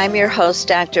in, I'm your host,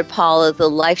 Dr. Paula, the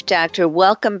Life Doctor.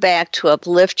 Welcome back to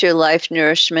Uplift Your Life,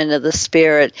 Nourishment of the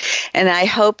Spirit. And I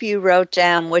hope you wrote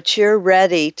down what you're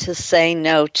ready to say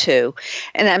no to.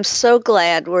 And I'm so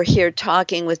glad we're here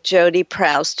talking with Jodee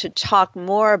Prouse to talk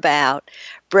more about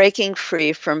breaking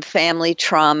free from family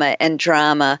trauma and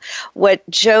drama. What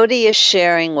Jodee is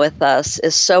sharing with us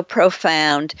is so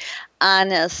profound,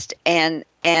 honest, and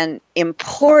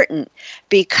important,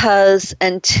 because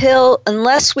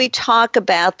unless we talk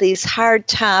about these hard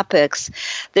topics,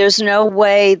 there's no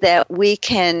way that we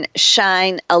can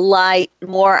shine a light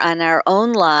more on our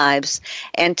own lives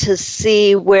and to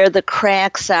see where the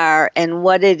cracks are and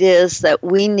what it is that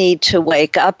we need to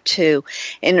wake up to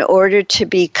in order to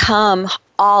become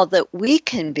all that we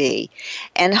can be,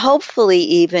 and hopefully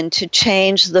even to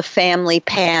change the family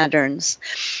patterns.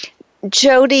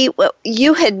 Jodee,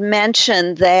 you had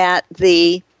mentioned that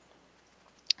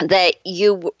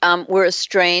you were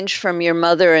estranged from your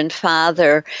mother and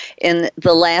father in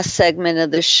the last segment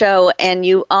of the show, and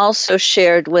you also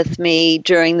shared with me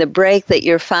during the break that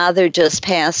your father just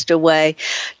passed away.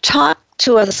 Talk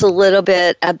to us a little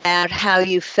bit about how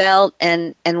you felt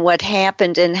and what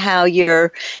happened and how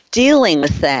you're dealing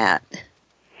with that.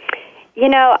 You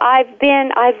know,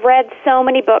 I've read so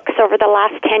many books over the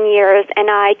last 10 years, and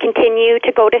I continue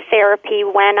to go to therapy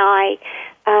when I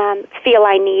feel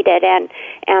I need it.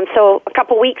 And so a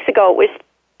couple weeks ago, it was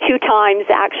 2 times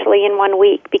actually in 1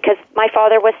 week, because my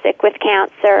father was sick with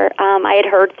cancer. I had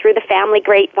heard through the family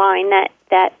grapevine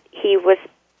that he was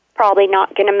probably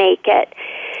not going to make it.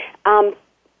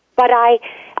 But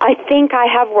I think I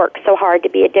have worked so hard to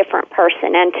be a different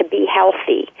person and to be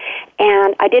healthy.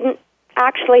 And I didn't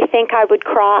actually think I would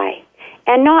cry.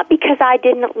 And not because I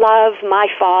didn't love my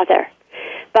father,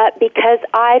 but because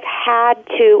I've had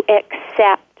to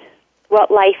accept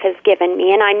what life has given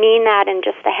me. And I mean that in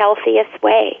just the healthiest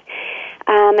way.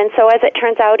 And so as it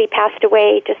turns out, he passed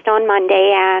away just on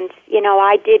Monday, and, you know,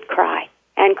 I did cry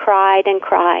and cried and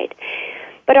cried.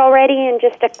 But already in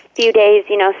just a few days,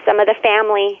 you know, some of the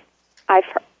family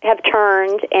have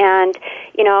turned, and,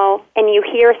 you know, and you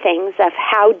hear things of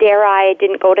how dare I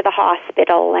didn't go to the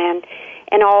hospital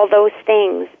and all those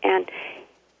things. And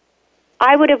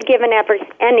I would have given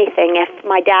anything if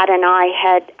my dad and I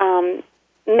had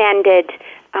mended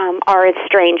our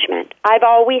estrangement. I've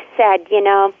always said, you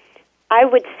know, I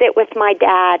would sit with my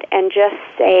dad and just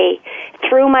say,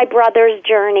 through my brother's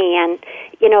journey and,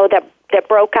 you know, that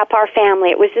broke up our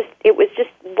family, it was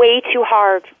just way too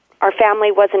hard. Our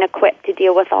family wasn't equipped to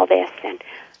deal with all this. And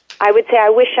I would say,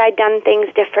 I wish I'd done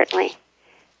things differently.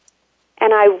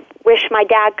 And I wish my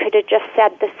dad could have just said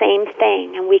the same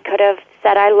thing, and we could have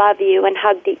said, I love you, and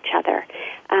hugged each other.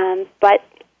 But,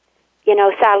 you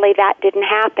know, sadly that didn't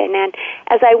happen. And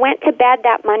as I went to bed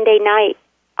that Monday night,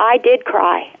 I did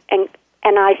cry. And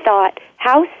I thought,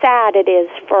 how sad it is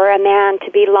for a man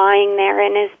to be lying there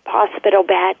in his hospital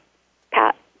bed,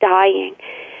 dying,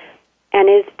 and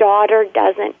his daughter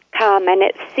doesn't come. And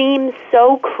it seems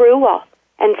so cruel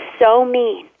and so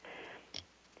mean.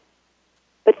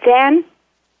 But then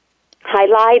I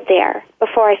lied there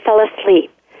before I fell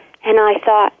asleep, and I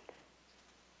thought,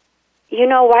 you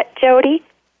know what, Jodee?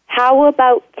 How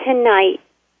about tonight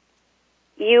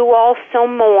you also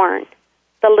mourn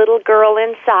the little girl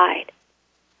inside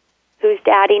whose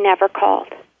daddy never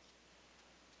called?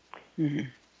 Mm-hmm.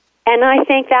 And I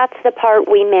think that's the part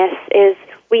we miss, is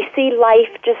we see life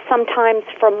just sometimes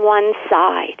from one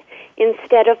side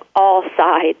instead of all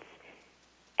sides.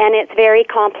 And it's very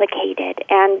complicated.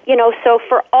 And, you know, so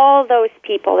for all those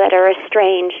people that are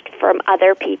estranged from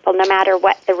other people, no matter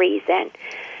what the reason,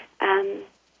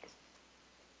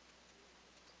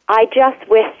 I just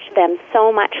wish them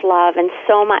so much love and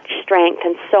so much strength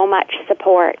and so much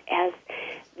support, as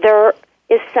there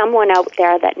is someone out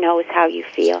there that knows how you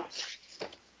feel.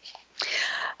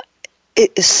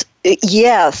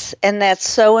 Yes, and that's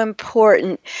so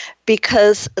important,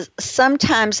 because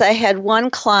sometimes I had one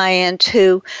client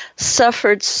who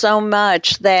suffered so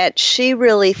much that she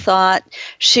really thought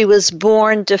she was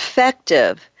born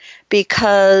defective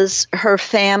because her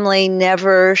family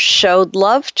never showed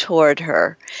love toward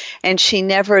her, and she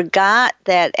never got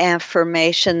that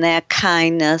affirmation, that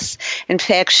kindness. In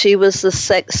fact, she was the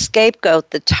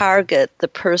scapegoat, the target, the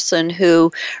person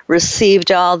who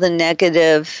received all the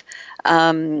negative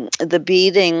the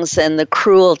beatings and the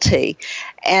cruelty.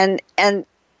 And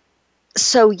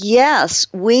so, yes,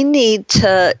 we need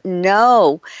to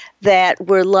know that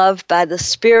we're loved by the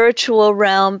spiritual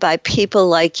realm, by people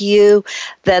like you,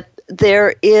 that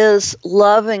there is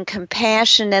love and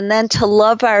compassion, and then to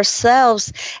love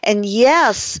ourselves, and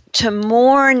yes, to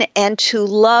mourn and to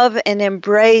love and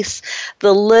embrace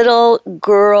the little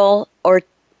girl or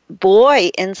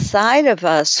boy inside of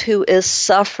us who is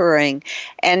suffering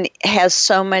and has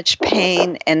so much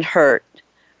pain and hurt.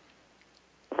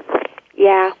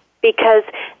 Yeah, because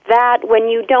that when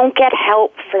you don't get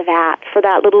help for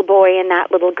that little boy and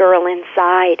that little girl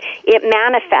inside, it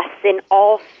manifests in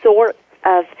all sorts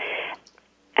of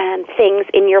things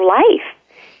in your life.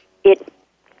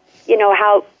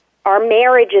 How our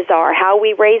marriages are, how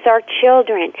we raise our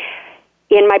children.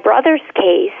 In my brother's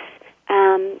case,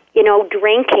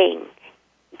 drinking,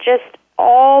 just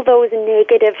all those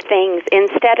negative things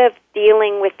instead of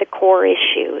dealing with the core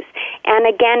issues. And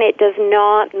again, it does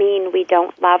not mean we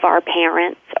don't love our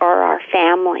parents or our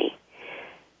family.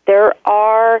 There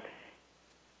are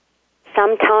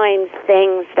sometimes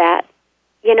things that,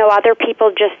 other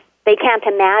people just, they can't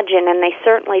imagine, and they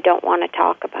certainly don't want to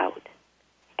talk about.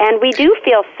 And we do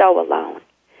feel so alone.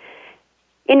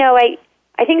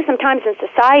 I think sometimes in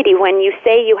society, when you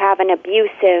say you have an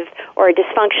abusive or a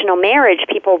dysfunctional marriage,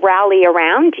 people rally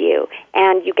around you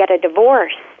and you get a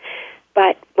divorce.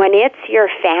 But when it's your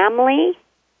family,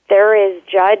 there is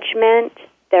judgment.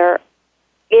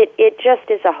 It just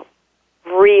is a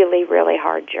really, really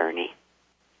hard journey.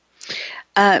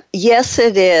 Yes,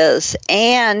 it is.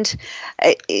 And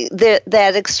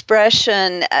that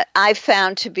expression I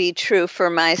found to be true for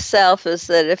myself is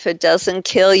that if it doesn't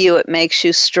kill you, it makes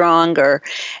you stronger.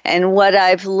 And what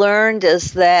I've learned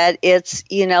is that it's,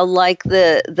 like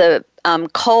the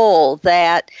coal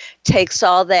that takes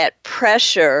all that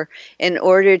pressure in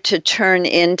order to turn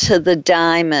into the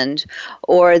diamond,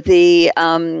 or the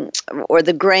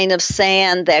grain of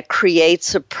sand that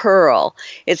creates a pearl.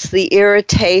 It's the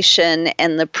irritation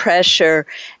and the pressure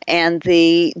and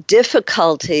the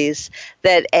difficulties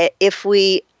that if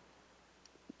we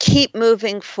keep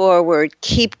moving forward,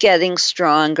 keep getting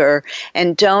stronger,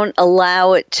 and don't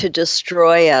allow it to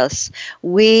destroy us,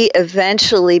 we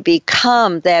eventually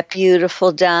become that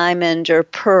beautiful diamond or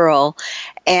pearl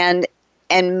and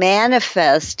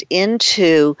manifest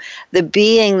into the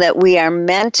being that we are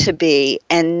meant to be,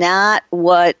 and not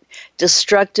what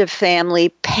destructive family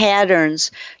patterns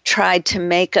tried to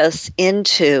make us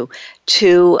into,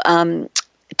 to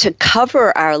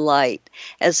cover our light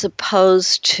as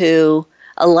opposed to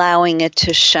allowing it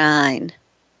to shine.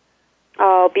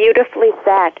 Oh, beautifully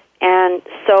said, and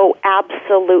so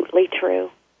absolutely true.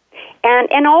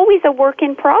 And always a work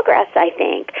in progress, I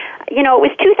think. It was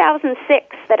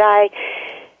 2006 that I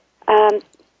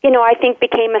think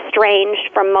became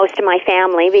estranged from most of my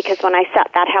family, because when I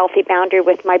set that healthy boundary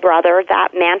with my brother,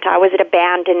 that meant I was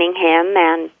abandoning him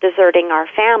and deserting our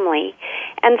family.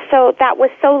 And so that was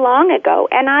so long ago,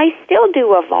 and I still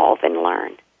do evolve and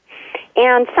learn.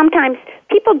 And sometimes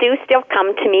people do still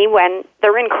come to me when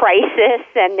they're in crisis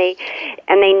and they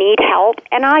need help.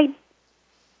 And I,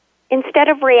 instead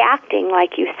of reacting,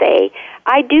 like you say,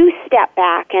 I do step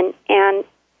back and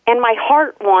my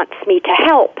heart wants me to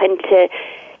help and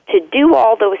to do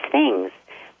all those things.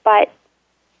 But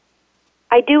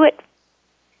I do it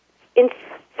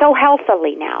so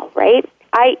healthily now, right?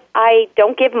 I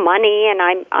don't give money, and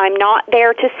I'm not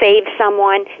there to save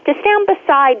someone, to stand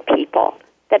beside people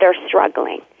that are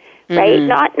struggling, right?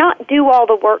 Mm-hmm. Not do all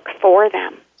the work for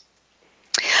them.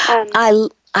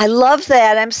 I love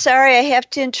that. I'm sorry I have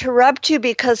to interrupt you,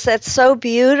 because that's so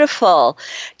beautiful,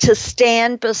 to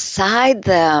stand beside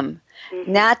them, mm-hmm.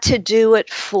 not to do it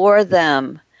for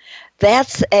them.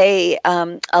 That's a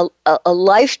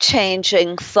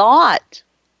life-changing thought.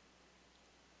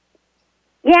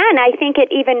 Yeah, and I think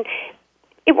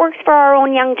it works for our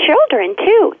own young children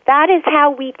too. That is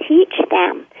how we teach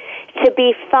them to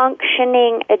be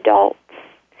functioning adults,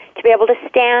 to be able to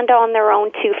stand on their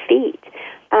own 2 feet.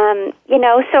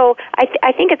 So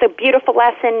I think it's a beautiful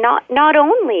lesson, not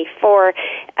only for,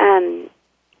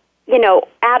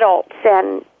 adults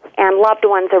and loved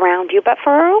ones around you, but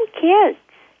for our own kids.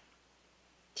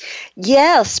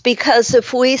 Yes, because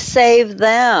if we save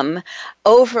them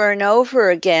over and over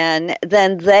again,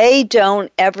 then they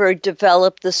don't ever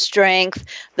develop the strength,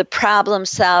 the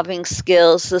problem-solving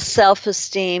skills, the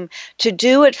self-esteem to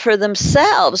do it for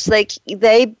themselves.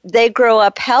 They grow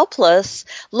up helpless,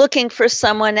 looking for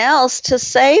someone else to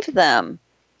save them.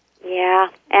 Yeah,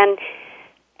 and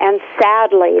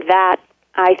sadly, that,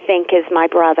 I think, is my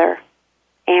brother.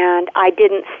 And I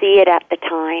didn't see it at the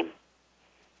time.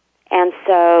 And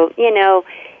so,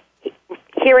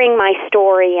 hearing my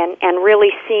story and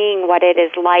really seeing what it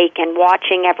is like and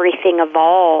watching everything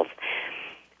evolve,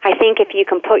 I think if you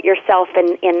can put yourself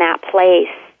in that place,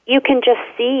 you can just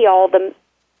see all the,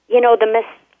 the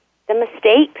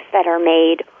mistakes that are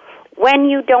made when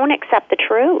you don't accept the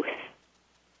truth.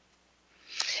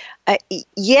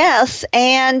 Yes,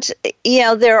 and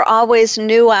there are always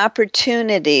new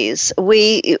opportunities.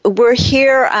 We're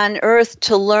here on earth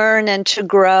to learn and to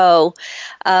grow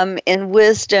in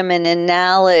wisdom and in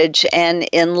knowledge and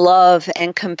in love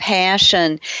and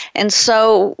compassion. And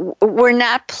so we're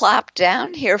not plopped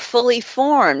down here fully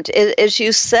formed. As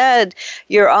you said,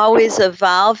 you're always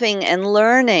evolving and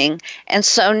learning. And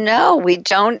so no, we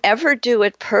don't ever do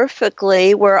it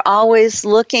perfectly. We're always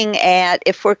looking at,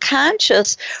 if we're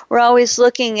conscious, we're always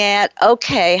looking at,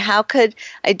 okay, how could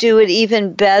I do it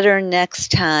even better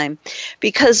next time?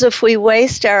 Because if we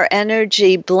waste our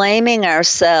energy blaming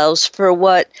ourselves for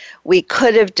what we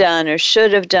could have done or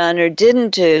should have done or didn't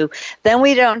do, then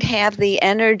we don't have the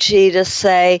energy to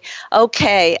say,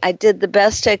 okay, I did the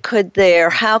best I could there.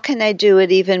 How can I do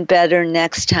it even better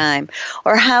next time?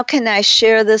 Or how can I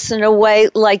share this in a way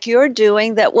like you're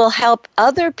doing that will help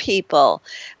other people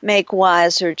make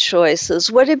wiser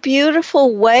choices? What a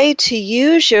beautiful way to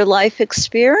use your life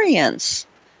experience.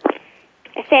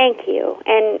 Thank you.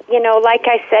 And, like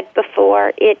I said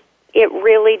before, it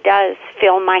really does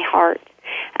fill my heart.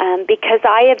 Because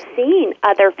I have seen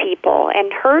other people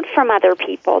and heard from other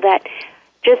people that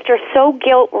just are so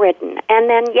guilt-ridden, and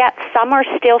then yet some are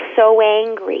still so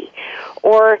angry,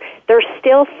 or they're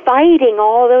still fighting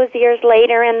all those years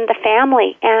later in the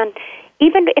family. And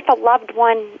even if a loved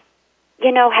one,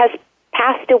 has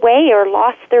passed away or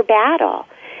lost their battle,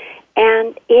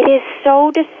 and it is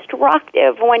so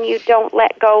destructive when you don't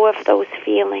let go of those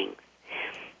feelings.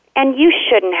 And you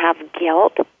shouldn't have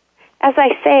guilt. As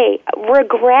I say,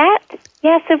 regret,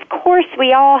 yes, of course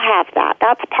we all have that.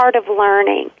 That's part of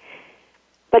learning.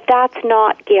 But that's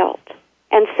not guilt.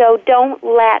 And so don't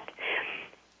let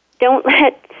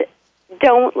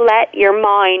your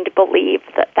mind believe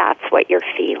that that's what you're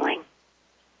feeling.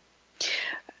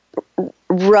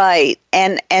 Right.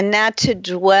 And not to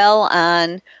dwell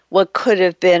on what could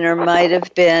have been or might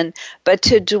have been, but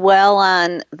to dwell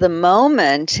on the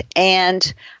moment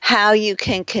and how you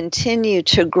can continue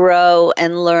to grow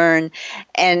and learn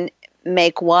and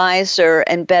make wiser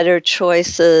and better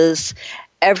choices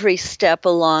every step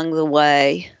along the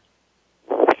way.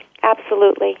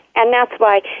 Absolutely. And that's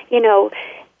why,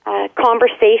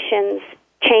 conversations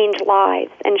change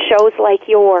lives, and shows like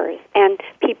yours and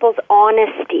people's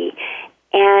honesty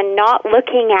and not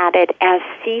looking at it as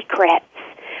secrets,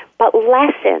 but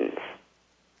lessons.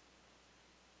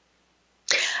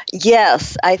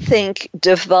 Yes, I think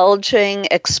divulging,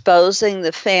 exposing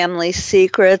the family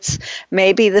secrets,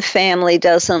 maybe the family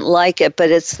doesn't like it,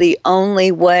 but it's the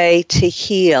only way to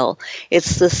heal.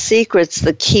 It's the secrets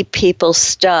that keep people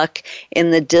stuck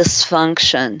in the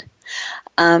dysfunction.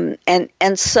 And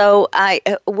so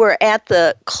we're at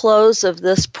the close of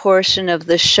this portion of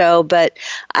the show, but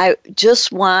I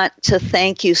just want to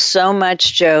thank you so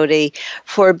much, Jodee,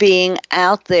 for being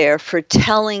out there, for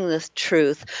telling the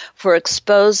truth, for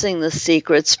exposing the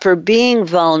secrets, for being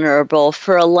vulnerable,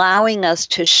 for allowing us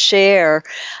to share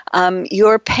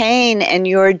your pain and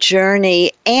your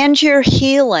journey and your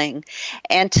healing,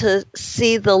 and to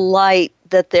see the light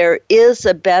that there is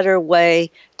a better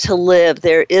way to live,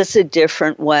 there is a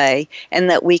different way, and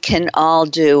that we can all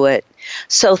do it.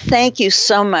 So thank you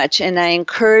so much, and I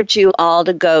encourage you all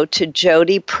to go to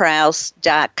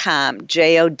jodeeprouse.com,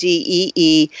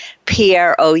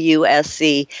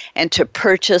 JODEEPROUSE, and to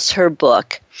purchase her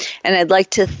book. And I'd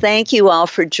like to thank you all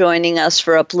for joining us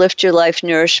for Uplift Your Life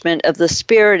Nourishment of the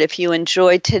Spirit. If you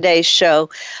enjoyed today's show,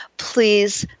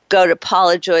 please go to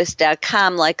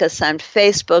paulajoyce.com, like us on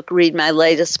Facebook, read my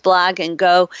latest blog, and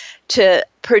go to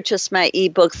purchase my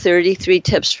ebook, 33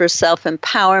 Tips for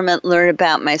Self-Empowerment. Learn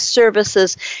about my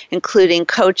services, including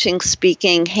coaching,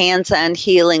 speaking, hands-on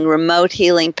healing, remote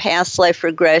healing, past life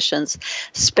regressions,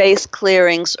 space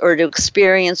clearings, or to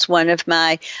experience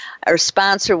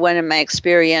sponsor one of my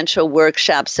experiential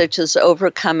workshops, such as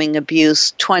Overcoming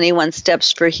Abuse, 21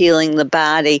 Steps for Healing the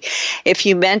Body. If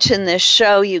you mention this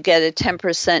show, you get a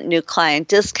 10% new client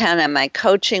discount on my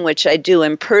coaching, which I do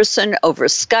in person, over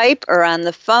Skype, or on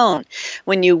the phone.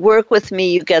 When you work with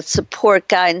me, you get support,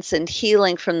 guidance, and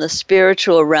healing from the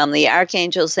spiritual realm, the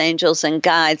archangels, angels, and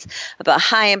guides of a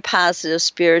high and positive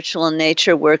spiritual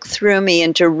nature work through me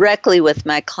and directly with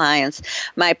my clients.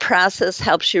 My process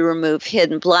helps you remove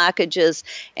hidden blockages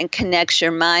and connects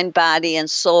your mind, body, and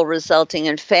soul, resulting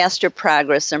in faster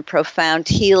progress and profound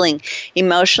healing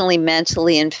emotionally,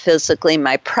 mentally, and physically.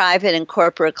 My private and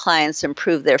corporate clients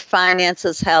improve their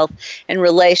finances, health, and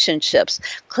relationships.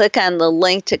 Click on the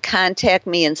link to contact contact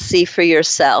me and see for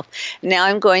yourself. Now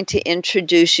I'm going to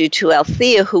introduce you to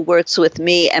Althea, who works with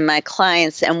me and my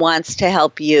clients and wants to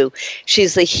help you.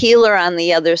 She's a healer on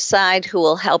the other side who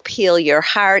will help heal your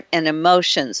heart and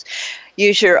emotions.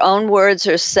 Use your own words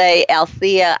or say,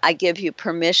 Althea, I give you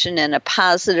permission in a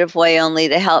positive way only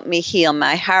to help me heal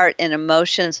my heart and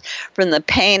emotions from the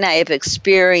pain I have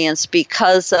experienced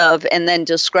because of, and then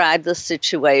describe the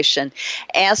situation.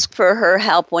 Ask for her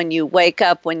help when you wake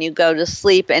up, when you go to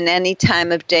sleep, and any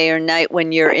time of day or night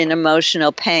when you're in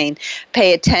emotional pain.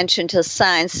 Pay attention to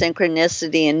signs,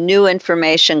 synchronicity, and new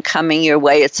information coming your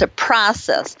way. It's a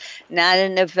process, not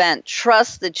an event.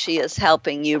 Trust that she is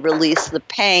helping you release the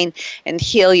pain and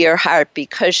heal your heart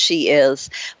because she is.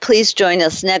 Please join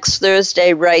us next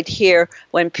Thursday right here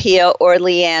when Pia or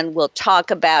Leanne will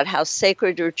talk about how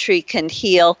Sacred Retreat can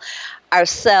heal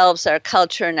ourselves, our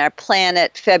culture, and our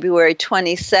planet. February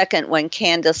 22nd, when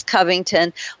Candace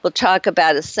Covington will talk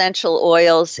about essential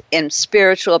oils in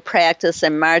spiritual practice,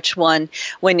 and March 1,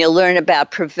 when you'll learn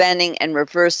about preventing and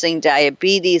reversing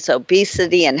diabetes,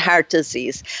 obesity, and heart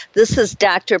disease. This is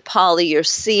Dr. Paula, your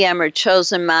CM or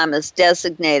chosen mom as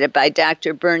designated by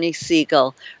Dr. Bernie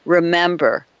Siegel.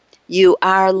 Remember, you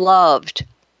are loved.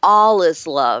 All is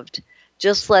loved.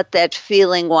 Just let that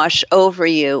feeling wash over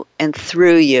you and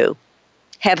through you.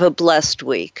 Have a blessed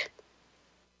week.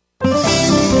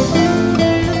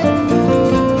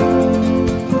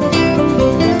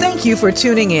 Thank you for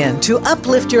tuning in to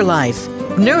Uplift Your Life,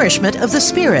 Nourishment of the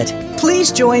Spirit.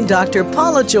 Please join Dr.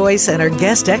 Paula Joyce and her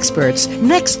guest experts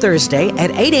next Thursday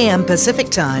at 8 a.m. Pacific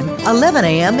Time, 11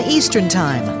 a.m. Eastern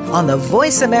Time on the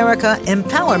Voice America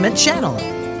Empowerment Channel.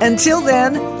 Until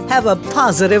then, have a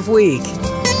positive week.